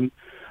be done,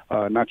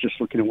 not just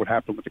looking at what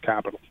happened with the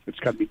Capitol. It's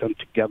got to be done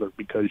together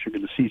because you're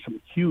going to see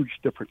some huge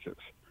differences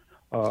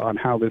on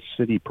how this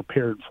city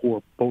prepared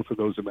for both of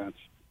those events.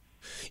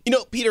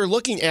 Peter,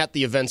 looking at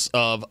the events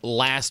of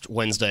last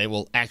Wednesday,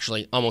 well,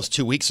 actually almost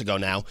 2 weeks ago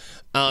now,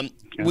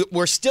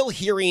 we're still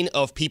hearing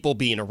of people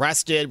being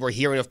arrested. We're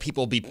hearing of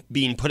people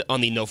being put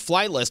on the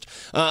no-fly list.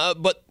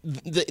 But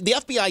the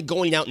FBI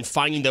going out and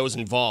finding those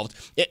involved.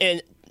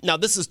 And now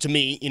this is, to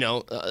me,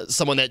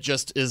 someone that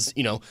just is,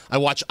 I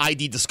watch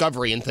ID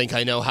Discovery and think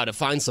I know how to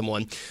find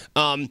someone.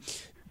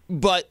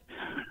 But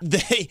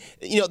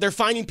they're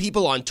finding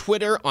people on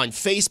Twitter, on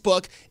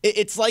Facebook.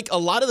 It's like a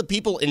lot of the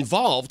people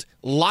involved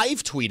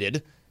live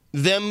tweeted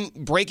them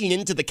breaking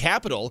into the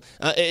Capitol.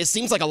 It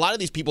seems like a lot of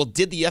these people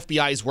did the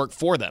FBI's work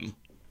for them.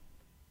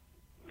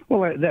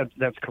 Well,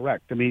 that's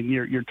correct. I mean,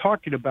 you're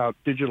talking about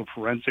digital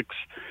forensics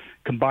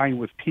combined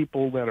with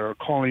people that are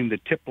calling the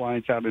tip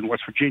lines out in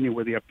West Virginia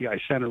where the FBI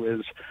center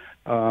is.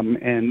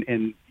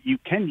 And you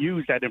can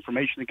use that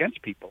information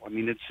against people. I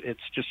mean,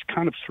 it's just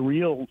kind of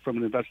surreal from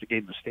an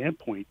investigative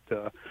standpoint,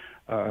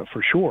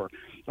 for sure.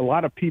 A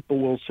lot of people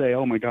will say,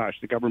 "Oh my gosh,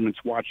 the government's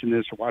watching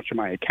this or watching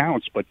my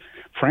accounts," but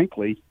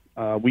frankly,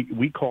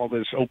 we call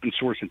this open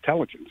source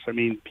intelligence. I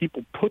mean,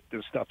 people put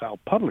this stuff out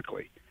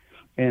publicly,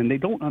 and they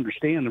don't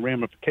understand the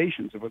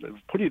ramifications of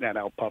putting that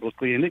out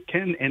publicly, and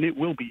it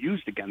will be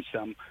used against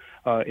them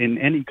in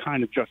any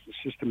kind of justice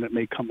system that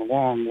may come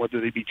along, whether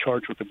they be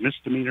charged with a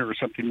misdemeanor or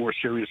something more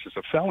serious as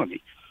a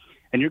felony.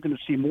 And you're going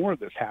to see more of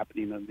this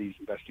happening in these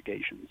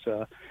investigations.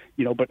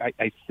 But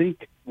I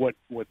think what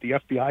the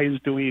FBI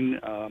is doing,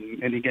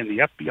 and again,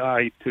 the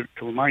FBI,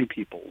 to remind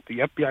people, the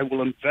FBI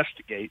will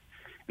investigate,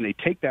 and they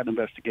take that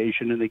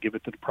investigation and they give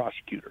it to the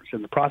prosecutors.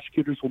 And the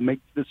prosecutors will make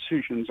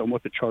decisions on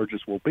what the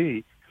charges will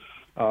be.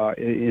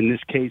 In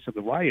this case of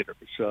the rioters,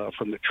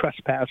 from the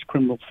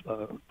criminal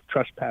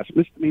trespass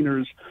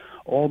misdemeanors,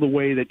 all the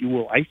way that you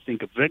will, I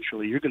think,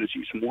 eventually you're going to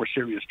see some more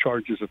serious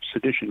charges of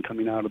sedition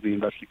coming out of the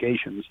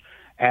investigations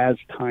as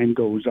time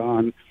goes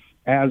on,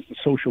 as the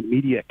social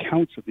media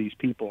accounts of these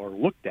people are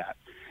looked at.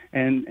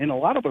 And a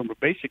lot of them are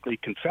basically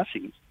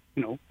confessing,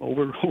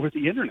 over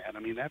the internet. I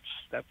mean,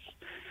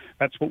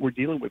 that's what we're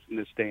dealing with in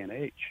this day and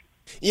age.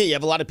 Yeah, you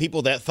have a lot of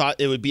people that thought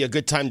it would be a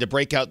good time to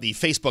break out the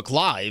Facebook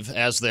Live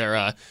as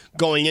they're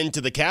going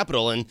into the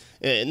Capitol and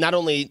not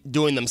only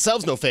doing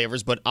themselves no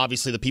favors, but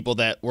obviously the people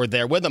that were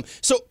there with them.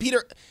 So,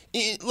 Peter,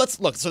 let's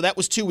look. So that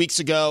was 2 weeks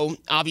ago.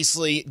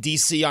 Obviously,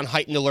 D.C. on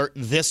heightened alert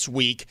this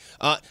week.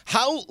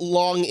 How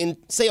long, in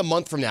say a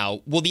month from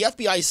now, will the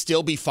FBI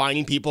still be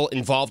finding people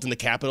involved in the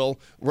Capitol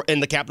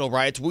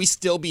riots? Will we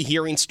still be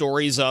hearing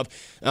stories of,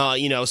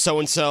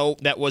 so-and-so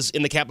that was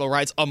in the Capitol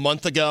riots a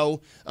month ago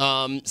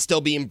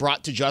still being brought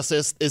to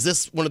justice? Is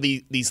this one of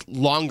these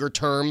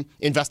longer-term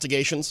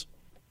investigations?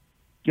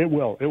 It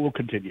will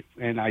continue.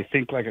 And I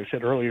think, like I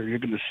said earlier, you're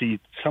going to see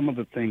some of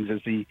the things as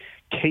the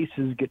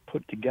cases get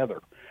put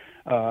together.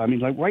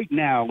 Like right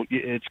now,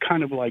 it's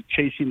kind of like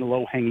chasing the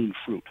low-hanging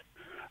fruit.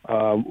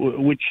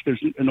 which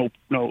there's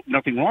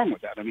nothing wrong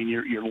with that. I mean,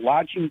 you're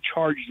lodging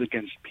charges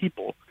against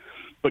people,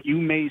 but you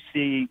may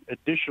see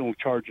additional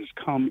charges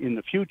come in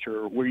the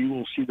future where you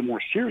will see the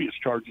more serious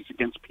charges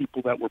against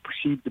people that were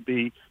perceived to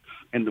be,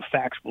 and the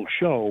facts will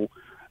show,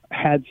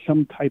 had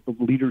some type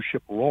of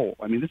leadership role.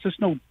 I mean, this is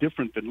no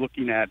different than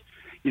looking at,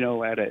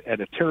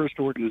 at a terrorist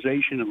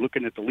organization and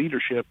looking at the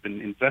leadership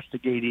and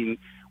investigating,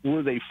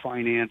 were they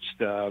financed,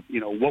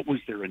 what was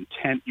their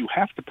intent? You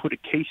have to put a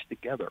case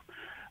together.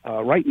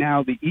 Right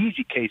now, the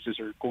easy cases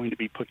are going to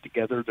be put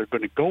together. They're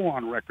going to go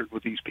on record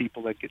with these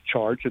people that get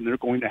charged, and they're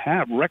going to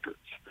have records.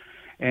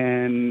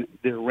 And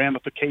there are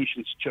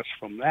ramifications just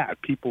from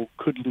that. People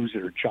could lose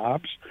their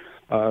jobs.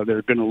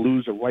 They're going to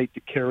lose a right to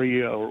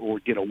carry or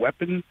get a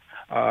weapon.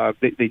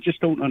 They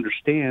just don't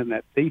understand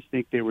that. They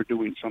think they were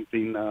doing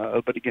something,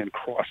 but again,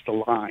 cross the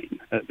line.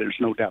 There's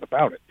no doubt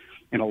about it.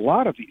 And a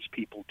lot of these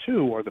people,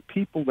 too, are the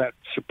people that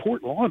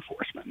support law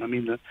enforcement. I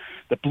mean,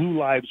 the Blue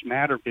Lives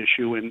Matter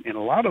issue, and a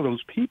lot of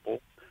those people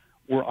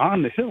were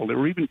on the Hill. There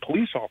were even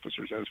police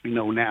officers, as we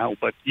know now.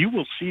 But you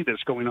will see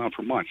this going on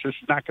for months. This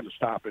is not going to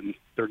stop in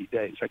 30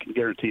 days. I can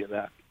guarantee you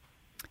that.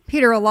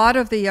 Peter, a lot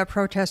of the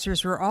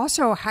protesters were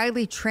also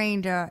highly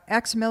trained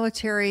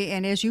ex-military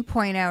and, as you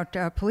point out,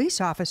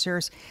 police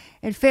officers.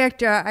 In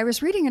fact, I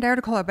was reading an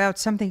article about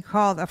something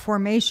called a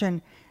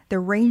formation, the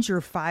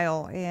Ranger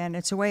File, and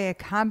it's a way a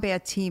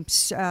combat team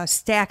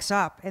stacks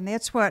up. And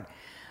that's what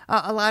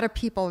a lot of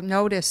people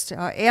noticed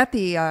at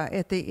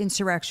the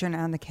insurrection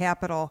on the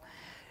Capitol.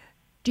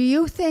 Do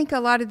you think a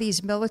lot of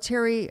these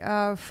military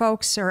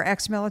folks or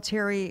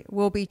ex-military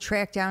will be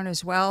tracked down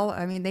as well?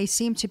 I mean, they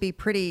seem to be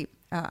pretty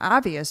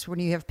obvious when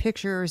you have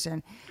pictures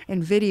and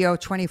video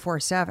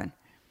 24/7.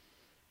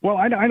 Well,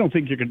 I don't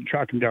think you can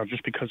track them down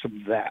just because of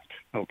that,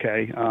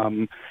 okay?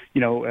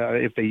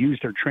 If they use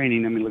their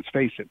training, I mean, let's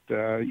face it,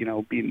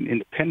 being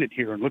independent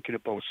here and looking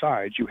at both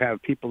sides, you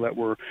have people that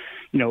were,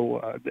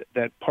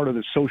 that part of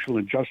the social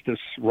injustice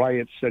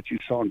riots that you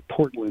saw in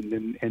Portland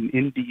and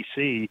in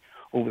D.C.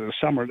 over the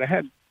summer, they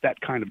had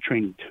that kind of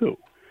training too.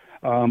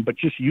 But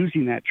just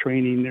using that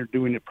training, they're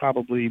doing it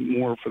probably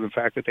more for the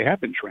fact that they have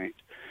been trained.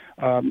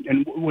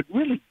 And what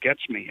really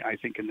gets me, I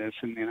think, in this,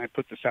 and I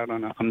put this out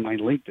on my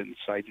LinkedIn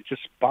site, it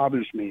just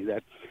bothers me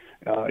that,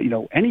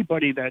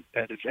 anybody that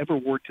has ever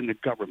worked in the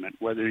government,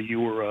 whether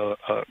you were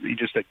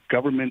just a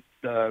government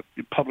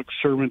public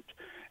servant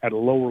at a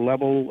lower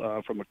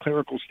level, from a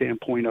clerical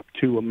standpoint, up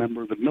to a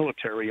member of the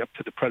military, up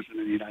to the President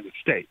of the United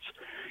States,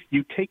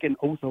 you take an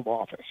oath of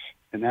office,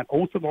 and that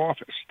oath of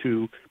office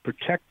to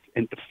protect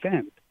and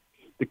defend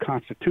the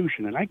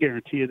Constitution. And I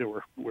guarantee you there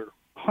were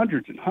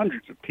hundreds and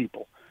hundreds of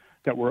people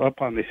that were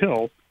up on the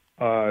Hill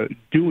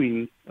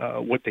doing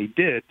what they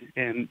did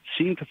and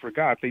seemed to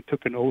forgot they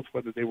took an oath,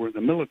 whether they were in the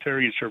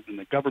military or served in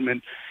the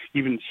government.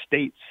 Even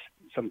states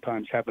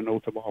sometimes have an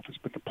oath of office.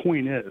 But the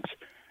point is,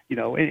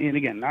 and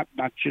again,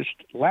 not just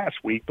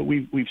last week, but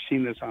we've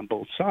seen this on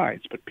both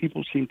sides. But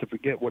people seem to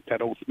forget what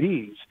that oath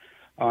means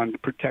on to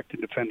protect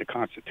and defend the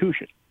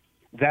Constitution.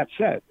 That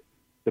said,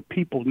 the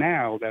people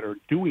now that are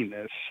doing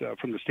this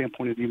from the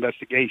standpoint of the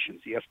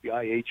investigations, the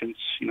FBI agents,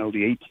 the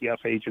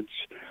ATF agents,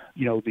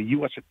 the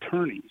U.S.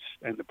 attorneys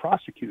and the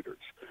prosecutors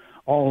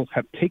all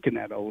have taken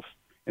that oath,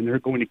 and they're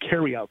going to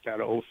carry out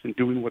that oath and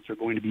doing what they're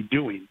going to be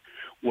doing,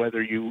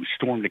 whether you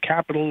stormed the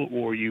Capitol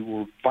or you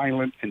were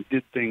violent and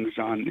did things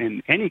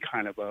in any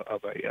kind of a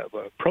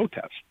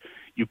protest.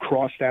 You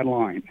cross that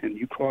line, and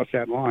you cross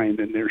that line,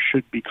 then there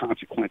should be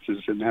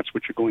consequences, and that's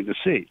what you're going to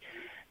see.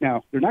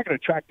 Now, they're not going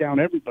to track down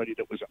everybody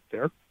that was up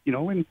there,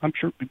 and I'm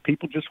sure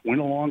people just went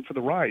along for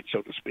the ride,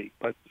 so to speak.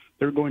 But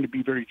they're going to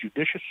be very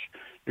judicious.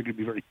 They're going to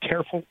be very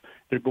careful.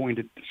 They're going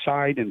to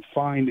decide and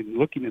find, and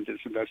looking at this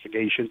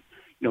investigation,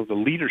 the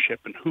leadership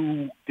and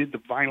who did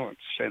the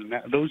violence. And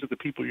those are the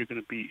people you're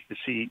going to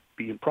see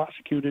being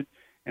prosecuted.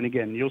 And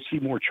again, you'll see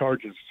more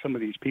charges. Some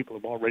of these people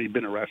have already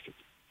been arrested.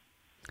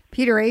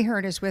 Peter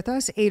Ahern is with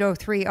us,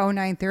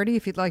 803-0930,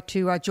 if you'd like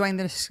to join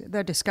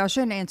the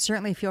discussion, and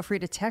certainly feel free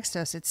to text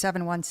us at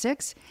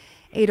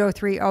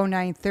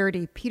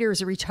 716-803-0930. Peter is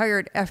a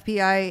retired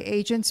FBI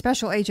agent,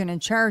 special agent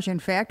in charge, in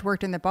fact,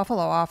 worked in the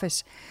Buffalo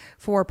office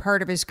for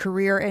part of his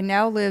career, and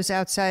now lives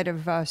outside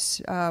of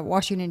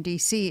Washington,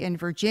 D.C. in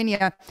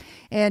Virginia.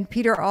 And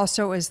Peter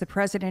also is the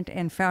president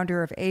and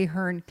founder of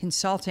Ahern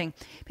Consulting.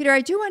 Peter,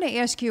 I do want to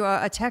ask you,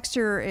 a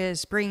texter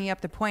is bringing up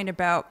the point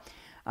about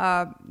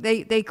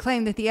they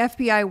claim that the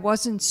FBI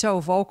wasn't so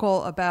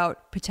vocal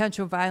about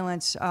potential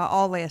violence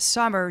all last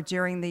summer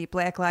during the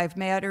Black Lives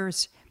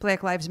Matters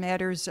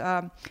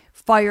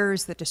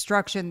fires, the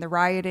destruction, the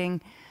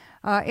rioting.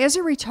 As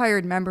a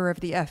retired member of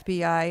the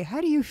FBI,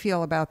 how do you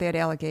feel about that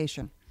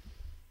allegation?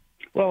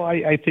 Well,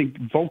 I think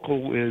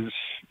vocal is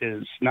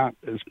not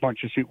as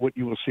much as what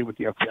you will see what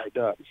the FBI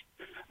does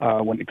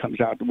when it comes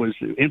out. There was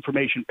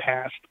information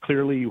passed.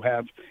 Clearly, you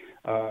have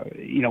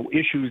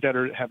issues that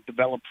have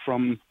developed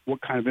from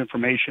what kind of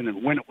information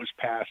and when it was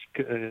passed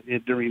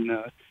during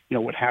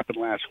what happened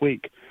last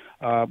week.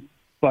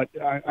 But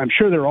I'm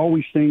sure there are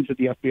always things that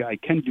the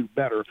FBI can do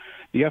better.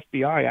 The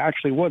FBI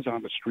actually was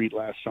on the street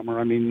last summer.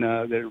 I mean,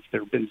 there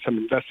have been some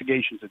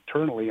investigations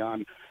internally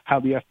on how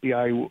the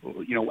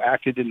FBI,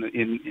 acted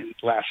in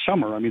last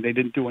summer. I mean, they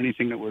didn't do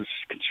anything that was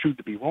construed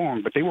to be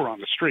wrong, but they were on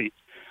the street,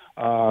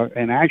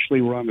 and actually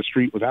were on the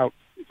street without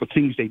the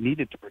things they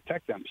needed to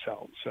protect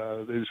themselves.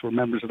 These were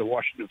members of the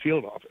Washington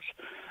field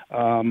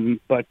office.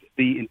 But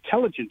the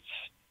intelligence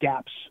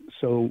gaps,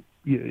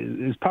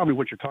 is probably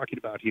what you're talking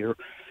about here.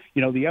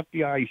 The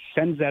FBI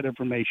sends that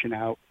information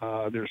out.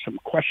 There's some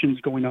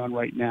questions going on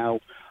right now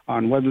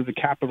on whether the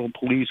Capitol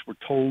Police were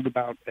told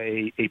about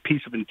a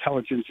piece of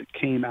intelligence that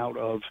came out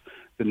of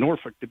the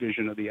Norfolk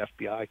division of the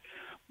FBI.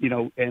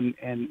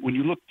 And when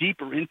you look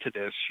deeper into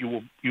this,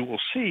 you will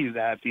see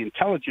that the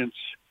intelligence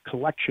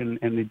collection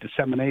and the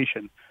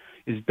dissemination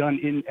is done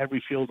in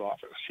every field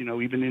office.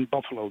 Even in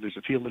Buffalo, there's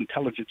a field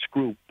intelligence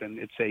group, and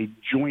it's a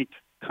joint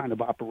kind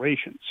of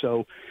operation.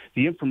 So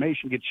the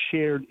information gets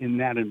shared in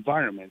that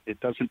environment.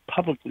 It doesn't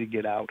publicly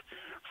get out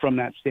from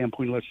that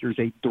standpoint unless there's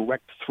a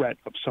direct threat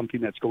of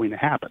something that's going to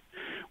happen.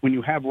 When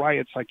you have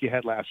riots like you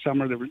had last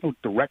summer, there was no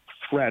direct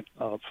threat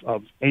of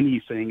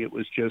anything. It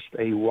was just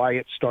a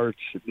riot starts.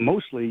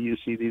 Mostly you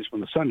see these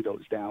when the sun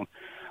goes down.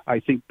 I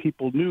think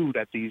people knew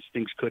that these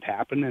things could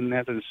happen, and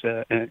that is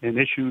an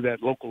issue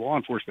that local law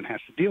enforcement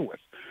has to deal with.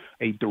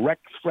 A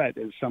direct threat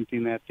is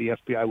something that the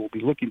FBI will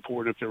be looking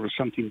for, and if there was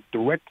something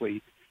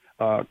directly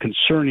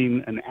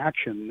concerning an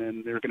action,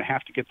 then they're going to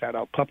have to get that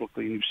out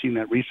publicly, and you've seen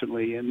that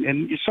recently, and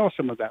you saw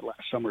some of that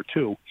last summer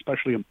too,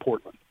 especially in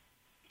Portland.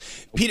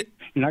 Peter,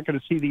 you're not going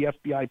to see the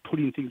FBI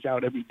putting things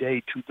out every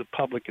day to the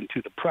public and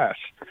to the press,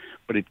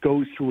 but it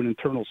goes through an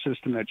internal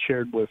system that's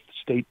shared with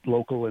state,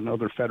 local, and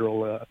other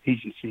federal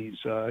agencies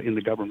in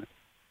the government.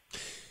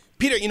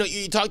 Peter,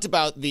 you talked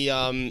about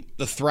the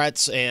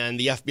threats and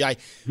the FBI.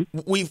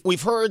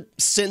 We've heard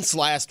since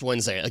last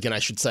Wednesday, again, I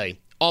should say,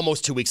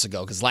 almost 2 weeks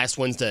ago, because last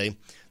Wednesday,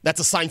 that's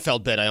a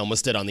Seinfeld bit I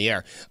almost did on the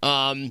air.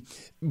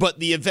 But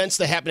the events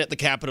that happened at the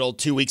Capitol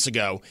 2 weeks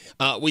ago,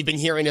 we've been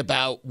hearing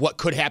about what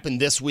could happen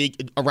this week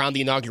around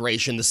the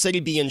inauguration, the city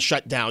being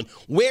shut down.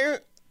 Where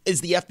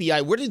is the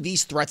FBI? Where did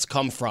these threats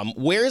come from?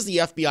 Where is the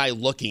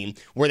FBI looking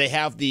where they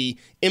have the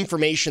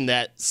information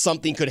that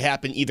something could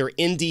happen either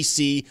in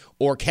D.C.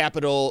 or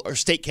capital or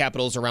state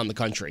capitals around the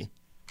country?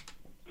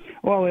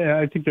 Well,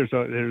 I think there's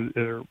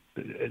a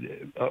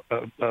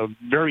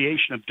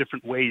variation of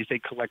different ways they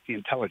collect the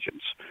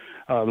intelligence.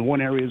 The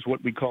one area is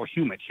what we call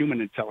human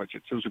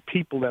intelligence. Those are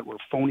people that were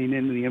phoning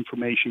in the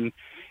information,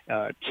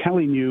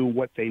 telling you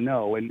what they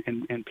know.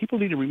 And people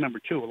need to remember,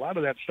 too, a lot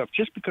of that stuff,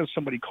 just because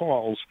somebody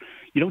calls,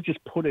 you don't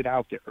just put it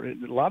out there.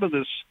 A lot of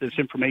this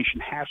information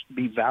has to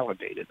be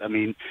validated. I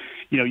mean,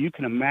 you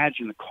can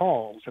imagine the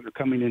calls that are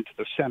coming into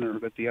the center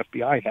that the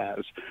FBI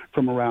has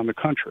from around the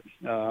country.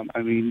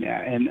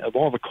 And of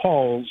all the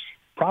calls,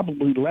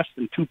 probably less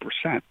than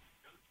 2%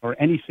 are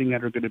anything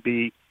that are going to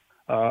be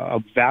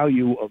of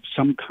value of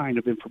some kind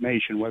of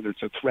information, whether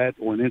it's a threat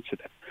or an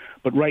incident.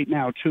 But right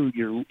now, too,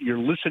 you're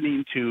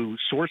listening to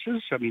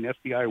sources. I mean,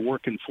 FBI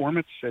work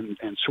informants and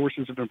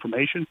sources of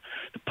information.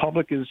 The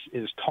public is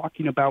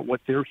talking about what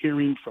they're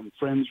hearing from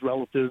friends,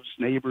 relatives,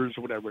 neighbors,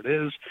 whatever it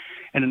is.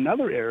 And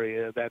another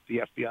area that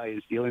the FBI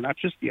is dealing, not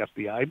just the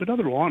FBI, but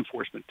other law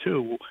enforcement,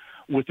 too,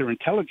 with their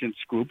intelligence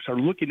groups, are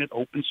looking at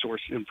open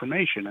source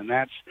information, and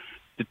that's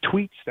the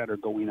tweets that are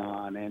going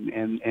on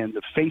and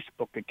the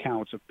Facebook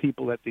accounts of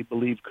people that they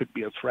believe could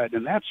be a threat,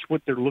 and that's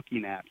what they're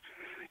looking at.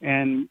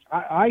 And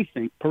I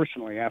think,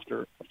 personally,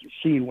 after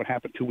seeing what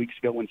happened 2 weeks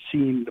ago and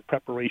seeing the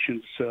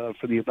preparations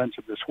for the events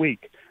of this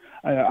week,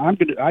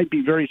 I'd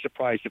be very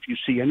surprised if you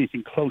see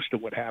anything close to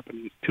what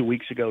happened 2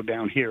 weeks ago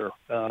down here,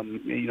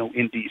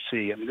 in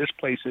D.C. I mean, this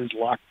place is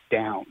locked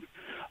down.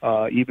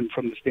 Even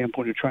from the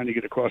standpoint of trying to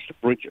get across the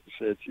bridges.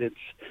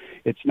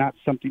 It's not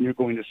something you're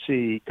going to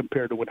see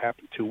compared to what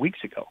happened 2 weeks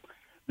ago.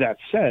 That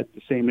said,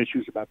 the same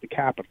issues about the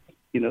Capitol.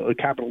 The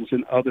Capitol's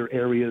in other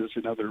areas,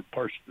 in other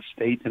parts of the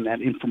state, and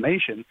that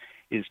information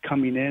is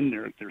coming in.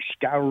 They're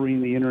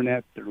scouring the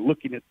internet. They're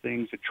looking at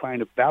things. They're trying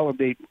to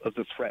validate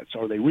the threats.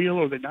 Are they real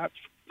or are they not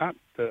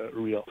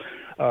real?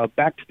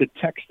 Back to the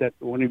text that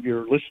one of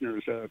your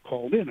listeners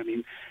called in. I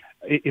mean,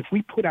 if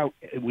we put out,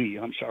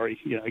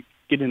 I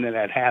get into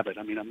that habit.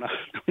 I mean, I'm not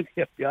with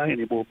the FBI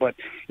anymore, but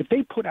if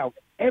they put out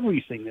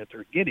everything that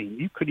they're getting,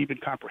 you could even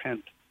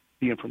comprehend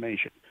the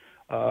information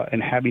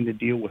and having to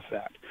deal with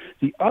that.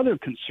 The other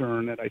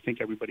concern that I think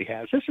everybody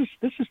has, this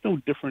is no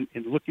different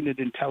in looking at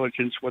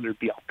intelligence, whether it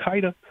be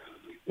Al-Qaeda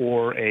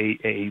or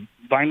a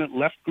violent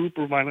left group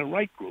or violent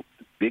right group.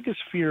 The biggest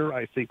fear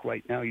I think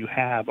right now you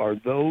have are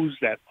those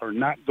that are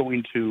not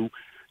going to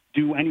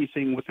do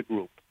anything with the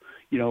group.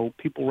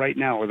 People right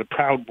now, are the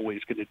Proud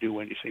Boys going to do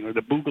anything, or the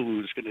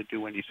Boogaloos going to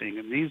do anything?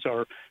 And these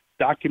are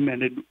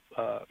documented,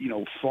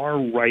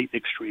 far-right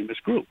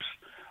extremist groups.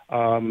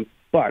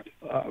 But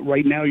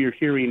right now you're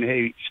hearing,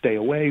 hey, stay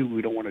away,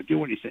 we don't want to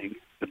do anything.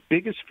 The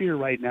biggest fear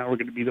right now are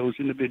going to be those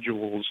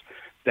individuals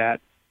that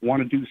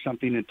want to do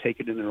something and take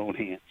it in their own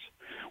hands,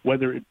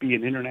 whether it be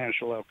an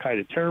international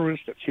Al-Qaeda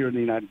terrorist that's here in the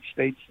United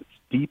States that's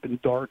deep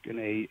and dark and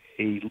a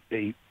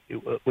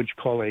what you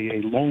call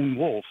a lone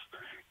wolf.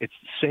 It's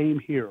the same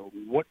here.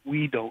 What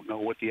we don't know,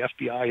 what the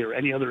FBI or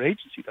any other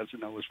agency doesn't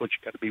know, is what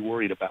you got to be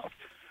worried about.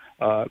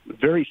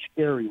 Very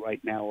scary right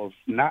now of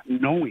not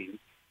knowing.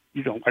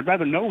 I'd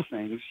rather know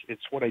things.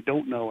 It's what I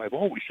don't know. I've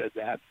always said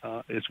that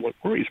is what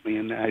worries me,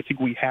 and I think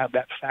we have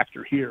that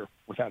factor here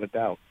without a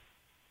doubt.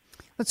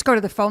 Let's go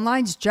to the phone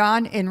lines.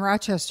 John in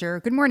Rochester.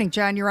 Good morning,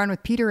 John. You're on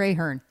with Peter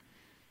Ahern.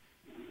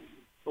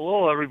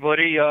 Hello,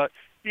 everybody.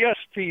 Yes,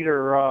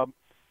 Peter.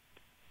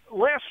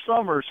 Last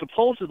summer,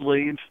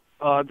 supposedly,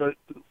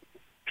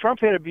 Trump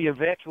had to be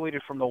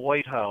evacuated from the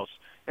White House.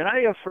 And I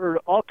have heard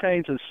all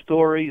kinds of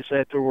stories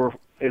that there were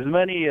as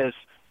many as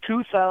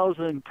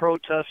 2,000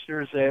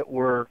 protesters that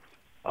were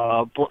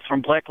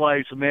from Black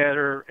Lives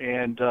Matter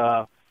and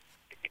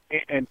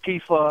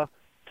Antifa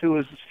to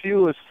as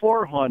few as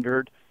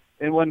 400.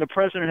 And when the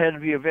president had to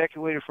be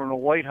evacuated from the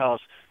White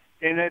House,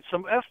 and that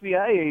some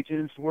FBI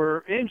agents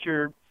were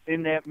injured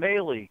in that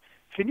melee.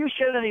 Can you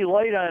shed any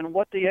light on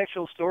what the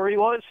actual story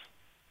was?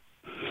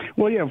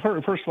 Well, yeah.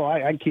 First of all,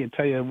 I can't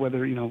tell you whether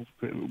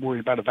worried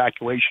about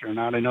evacuation or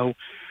not. I know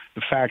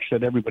the facts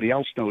that everybody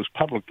else knows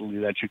publicly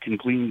that you can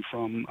glean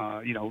from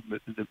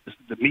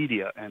the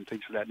media and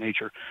things of that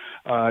nature.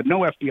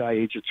 No FBI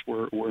agents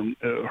were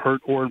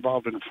hurt or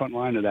involved in the front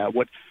line of that.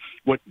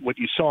 What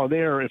you saw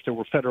there, if there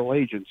were federal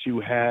agents, you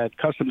had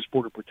Customs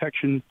Border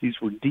Protection. These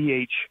were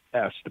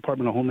DHS,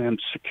 Department of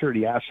Homeland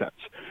Security assets.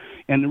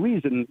 And the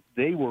reason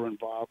they were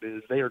involved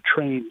is they are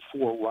trained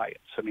for riots.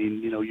 I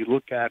mean, you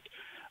look at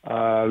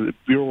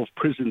Bureau of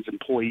Prisons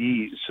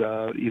employees,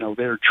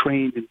 they're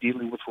trained in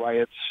dealing with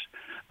riots.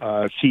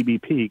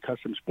 CBP,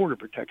 Customs Border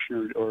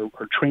Protection,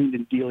 are trained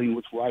in dealing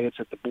with riots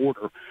at the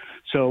border.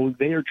 So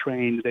they are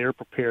trained, they are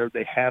prepared,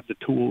 they have the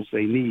tools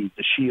they need,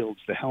 the shields,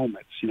 the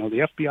helmets.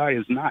 The FBI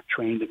is not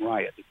trained in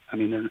riot. I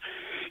mean,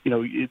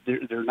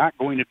 they're not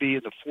going to be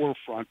in the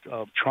forefront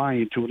of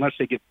trying to, unless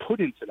they get put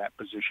into that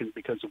position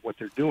because of what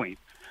they're doing.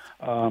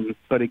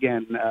 But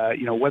again,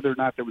 whether or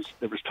not there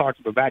was talk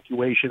of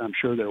evacuation, I'm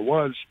sure there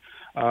was.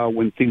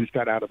 When things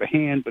got out of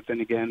hand, but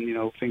then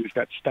again, things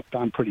got stepped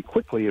on pretty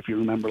quickly. If you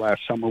remember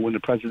last summer when the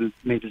president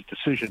made his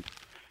decision,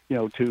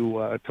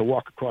 to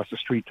walk across the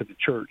street to the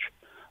church,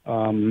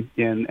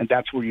 and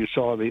that's where you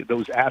saw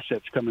those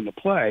assets come into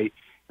play,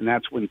 and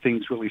that's when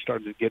things really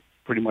started to get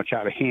pretty much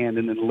out of hand.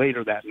 And then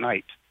later that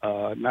night,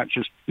 not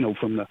just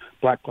from the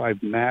Black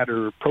Lives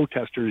Matter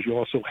protesters, you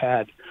also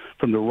had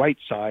from the right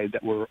side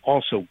that were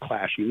also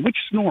clashing, which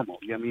is normal.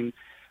 I mean,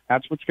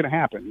 that's what's going to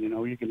happen. You're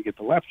going to get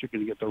the left, you're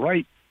going to get the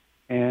right.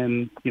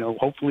 And,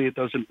 hopefully it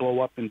doesn't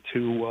blow up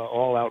into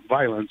all-out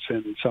violence,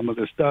 and some of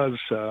this does.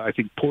 I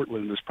think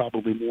Portland is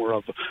probably more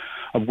of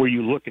where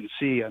you look and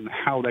see and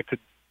how that could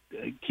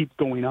keep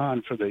going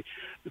on for the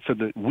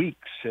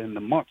weeks and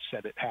the months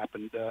that it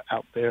happened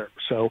out there.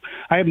 So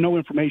I have no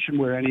information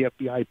where any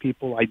FBI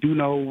people. I do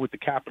know with the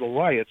Capitol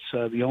riots,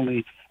 the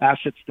only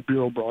assets the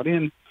Bureau brought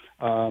in,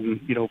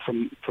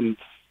 from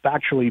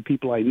factually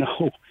people I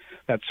know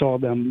that saw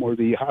them were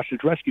the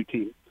hostage rescue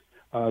team.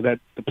 That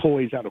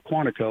deploys out of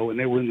Quantico, and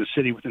they were in the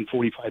city within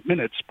 45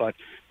 minutes, but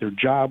their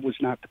job was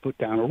not to put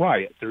down a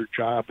riot. Their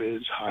job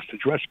is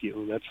hostage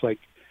rescue. That's like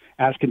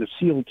asking a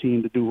SEAL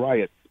team to do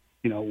riot,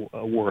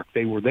 work.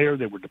 They were there,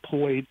 they were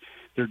deployed.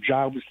 Their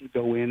job was to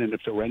go in, and if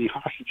there were any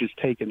hostages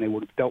taken, they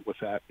would have dealt with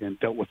that and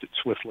dealt with it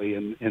swiftly,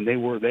 and they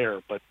were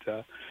there. But,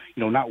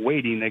 not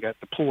waiting. They got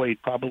deployed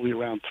probably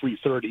around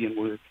 3:30 and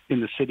were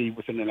in the city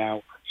within an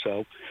hour.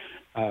 So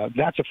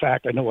that's a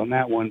fact I know on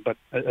that one. But,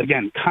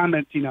 again,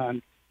 commenting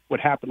on what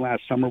happened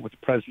last summer with the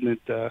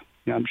president,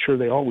 I'm sure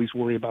they always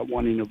worry about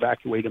wanting to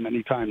evacuate him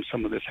anytime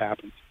some of this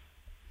happens.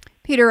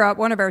 Peter,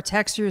 one of our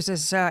texters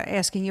is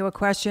asking you a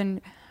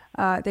question.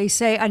 They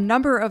say a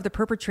number of the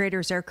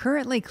perpetrators are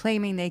currently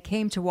claiming they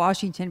came to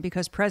Washington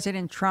because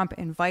President Trump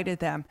invited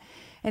them,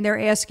 and they're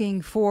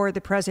asking for the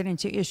president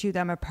to issue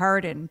them a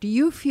pardon. Do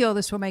you feel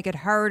this will make it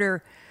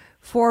harder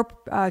for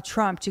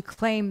Trump to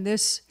claim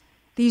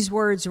these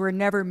words were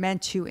never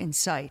meant to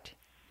incite?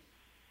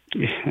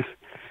 Yeah.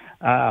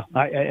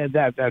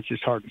 That's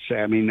just hard to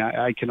say. I mean,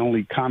 I can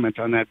only comment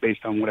on that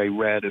based on what I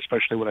read,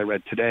 especially what I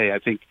read today. I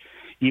think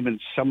even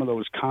some of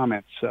those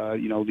comments,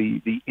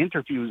 the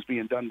interviews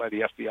being done by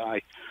the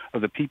FBI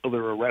of the people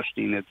they're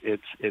arresting,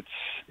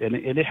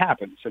 it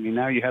happens. I mean,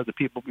 now you have the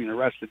people being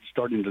arrested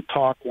starting to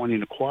talk,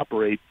 wanting to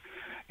cooperate,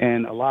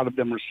 and a lot of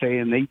them are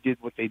saying they did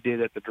what they did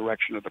at the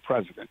direction of the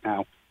president.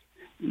 Now,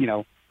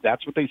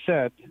 that's what they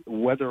said.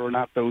 Whether or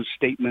not those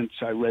statements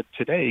I read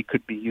today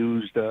could be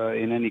used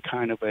in any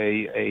kind of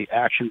a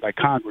action by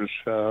Congress,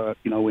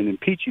 in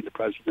impeaching the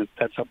president,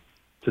 that's up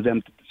to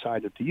them to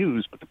decide to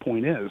use. But the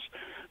point is,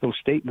 those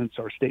statements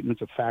are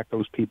statements of fact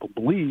those people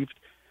believed,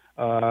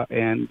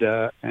 and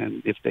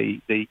if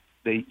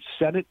they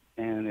said it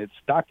and it's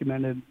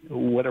documented,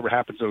 whatever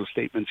happens to those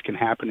statements can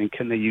happen, and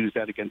can they use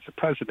that against the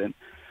president?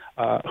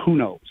 Who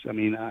knows? I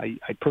mean, I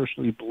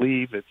personally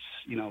believe it's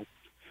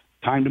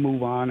time to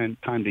move on and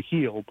time to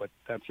heal, but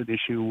that's an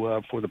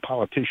issue for the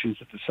politicians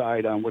to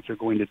decide on what they're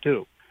going to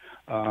do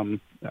from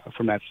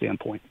that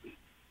standpoint.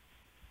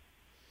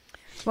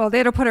 Well,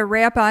 that'll put a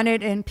wrap on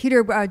it. And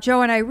Peter,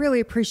 Joe and I really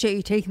appreciate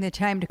you taking the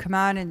time to come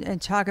on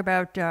and talk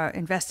about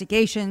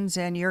investigations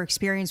and your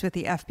experience with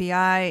the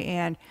FBI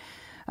and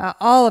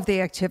all of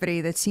the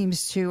activity that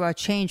seems to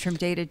change from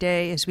day to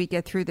day as we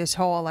get through this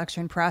whole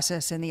election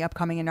process and the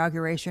upcoming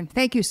inauguration.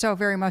 Thank you so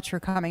very much for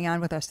coming on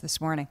with us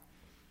this morning.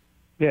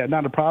 Yeah,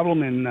 not a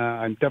problem. And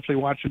I'm definitely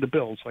watching the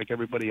Bills like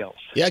everybody else.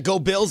 Yeah, go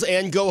Bills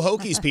and go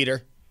Hokies,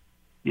 Peter.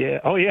 Yeah.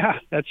 Oh, yeah,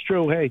 that's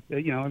true. Hey,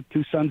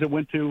 two sons that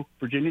went to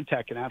Virginia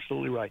Tech, and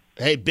absolutely right.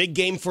 Hey, big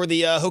game for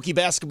the Hokie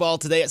basketball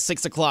today at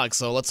 6 o'clock,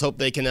 so let's hope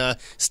they can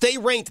stay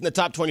ranked in the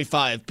top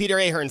 25. Peter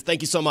Ahearns,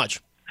 thank you so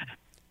much.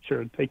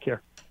 Sure, take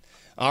care.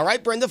 All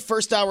right, Brenda,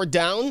 first hour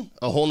down,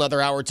 a whole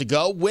nother hour to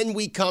go. When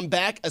we come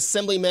back,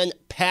 Assemblyman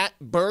Pat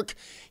Burke,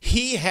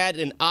 he had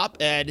an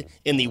op-ed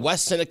in the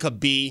West Seneca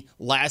Bee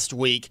last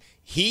week.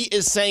 He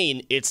is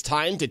saying it's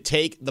time to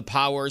take the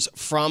powers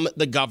from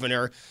the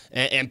governor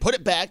and put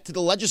it back to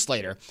the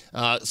legislator.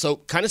 So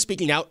kind of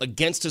speaking out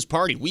against his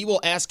party. We will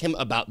ask him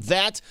about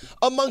that,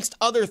 amongst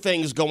other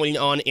things going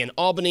on in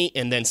Albany.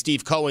 And then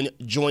Steve Cohen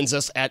joins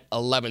us at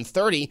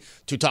 11:30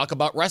 to talk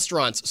about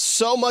restaurants.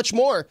 So much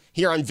more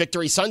here on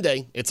Victory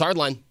Sunday. It's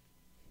Hardline.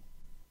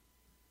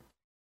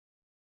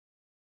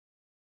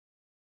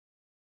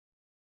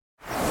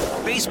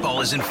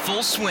 Baseball is in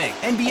full swing.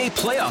 NBA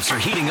playoffs are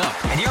heating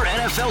up, and your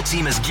NFL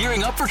team is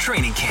gearing up for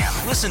training camp.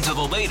 Listen to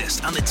the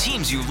latest on the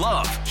teams you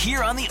love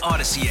here on the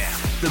Odyssey app.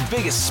 The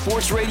biggest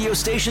sports radio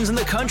stations in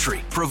the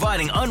country,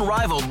 providing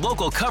unrivaled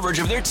local coverage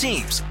of their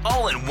teams,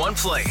 all in one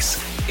place.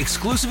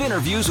 Exclusive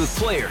interviews with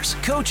players,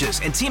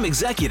 coaches, and team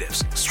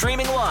executives,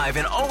 streaming live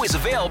and always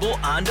available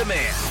on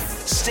demand.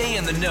 Stay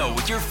in the know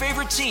with your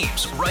favorite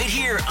teams right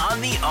here on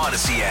the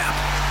Odyssey app.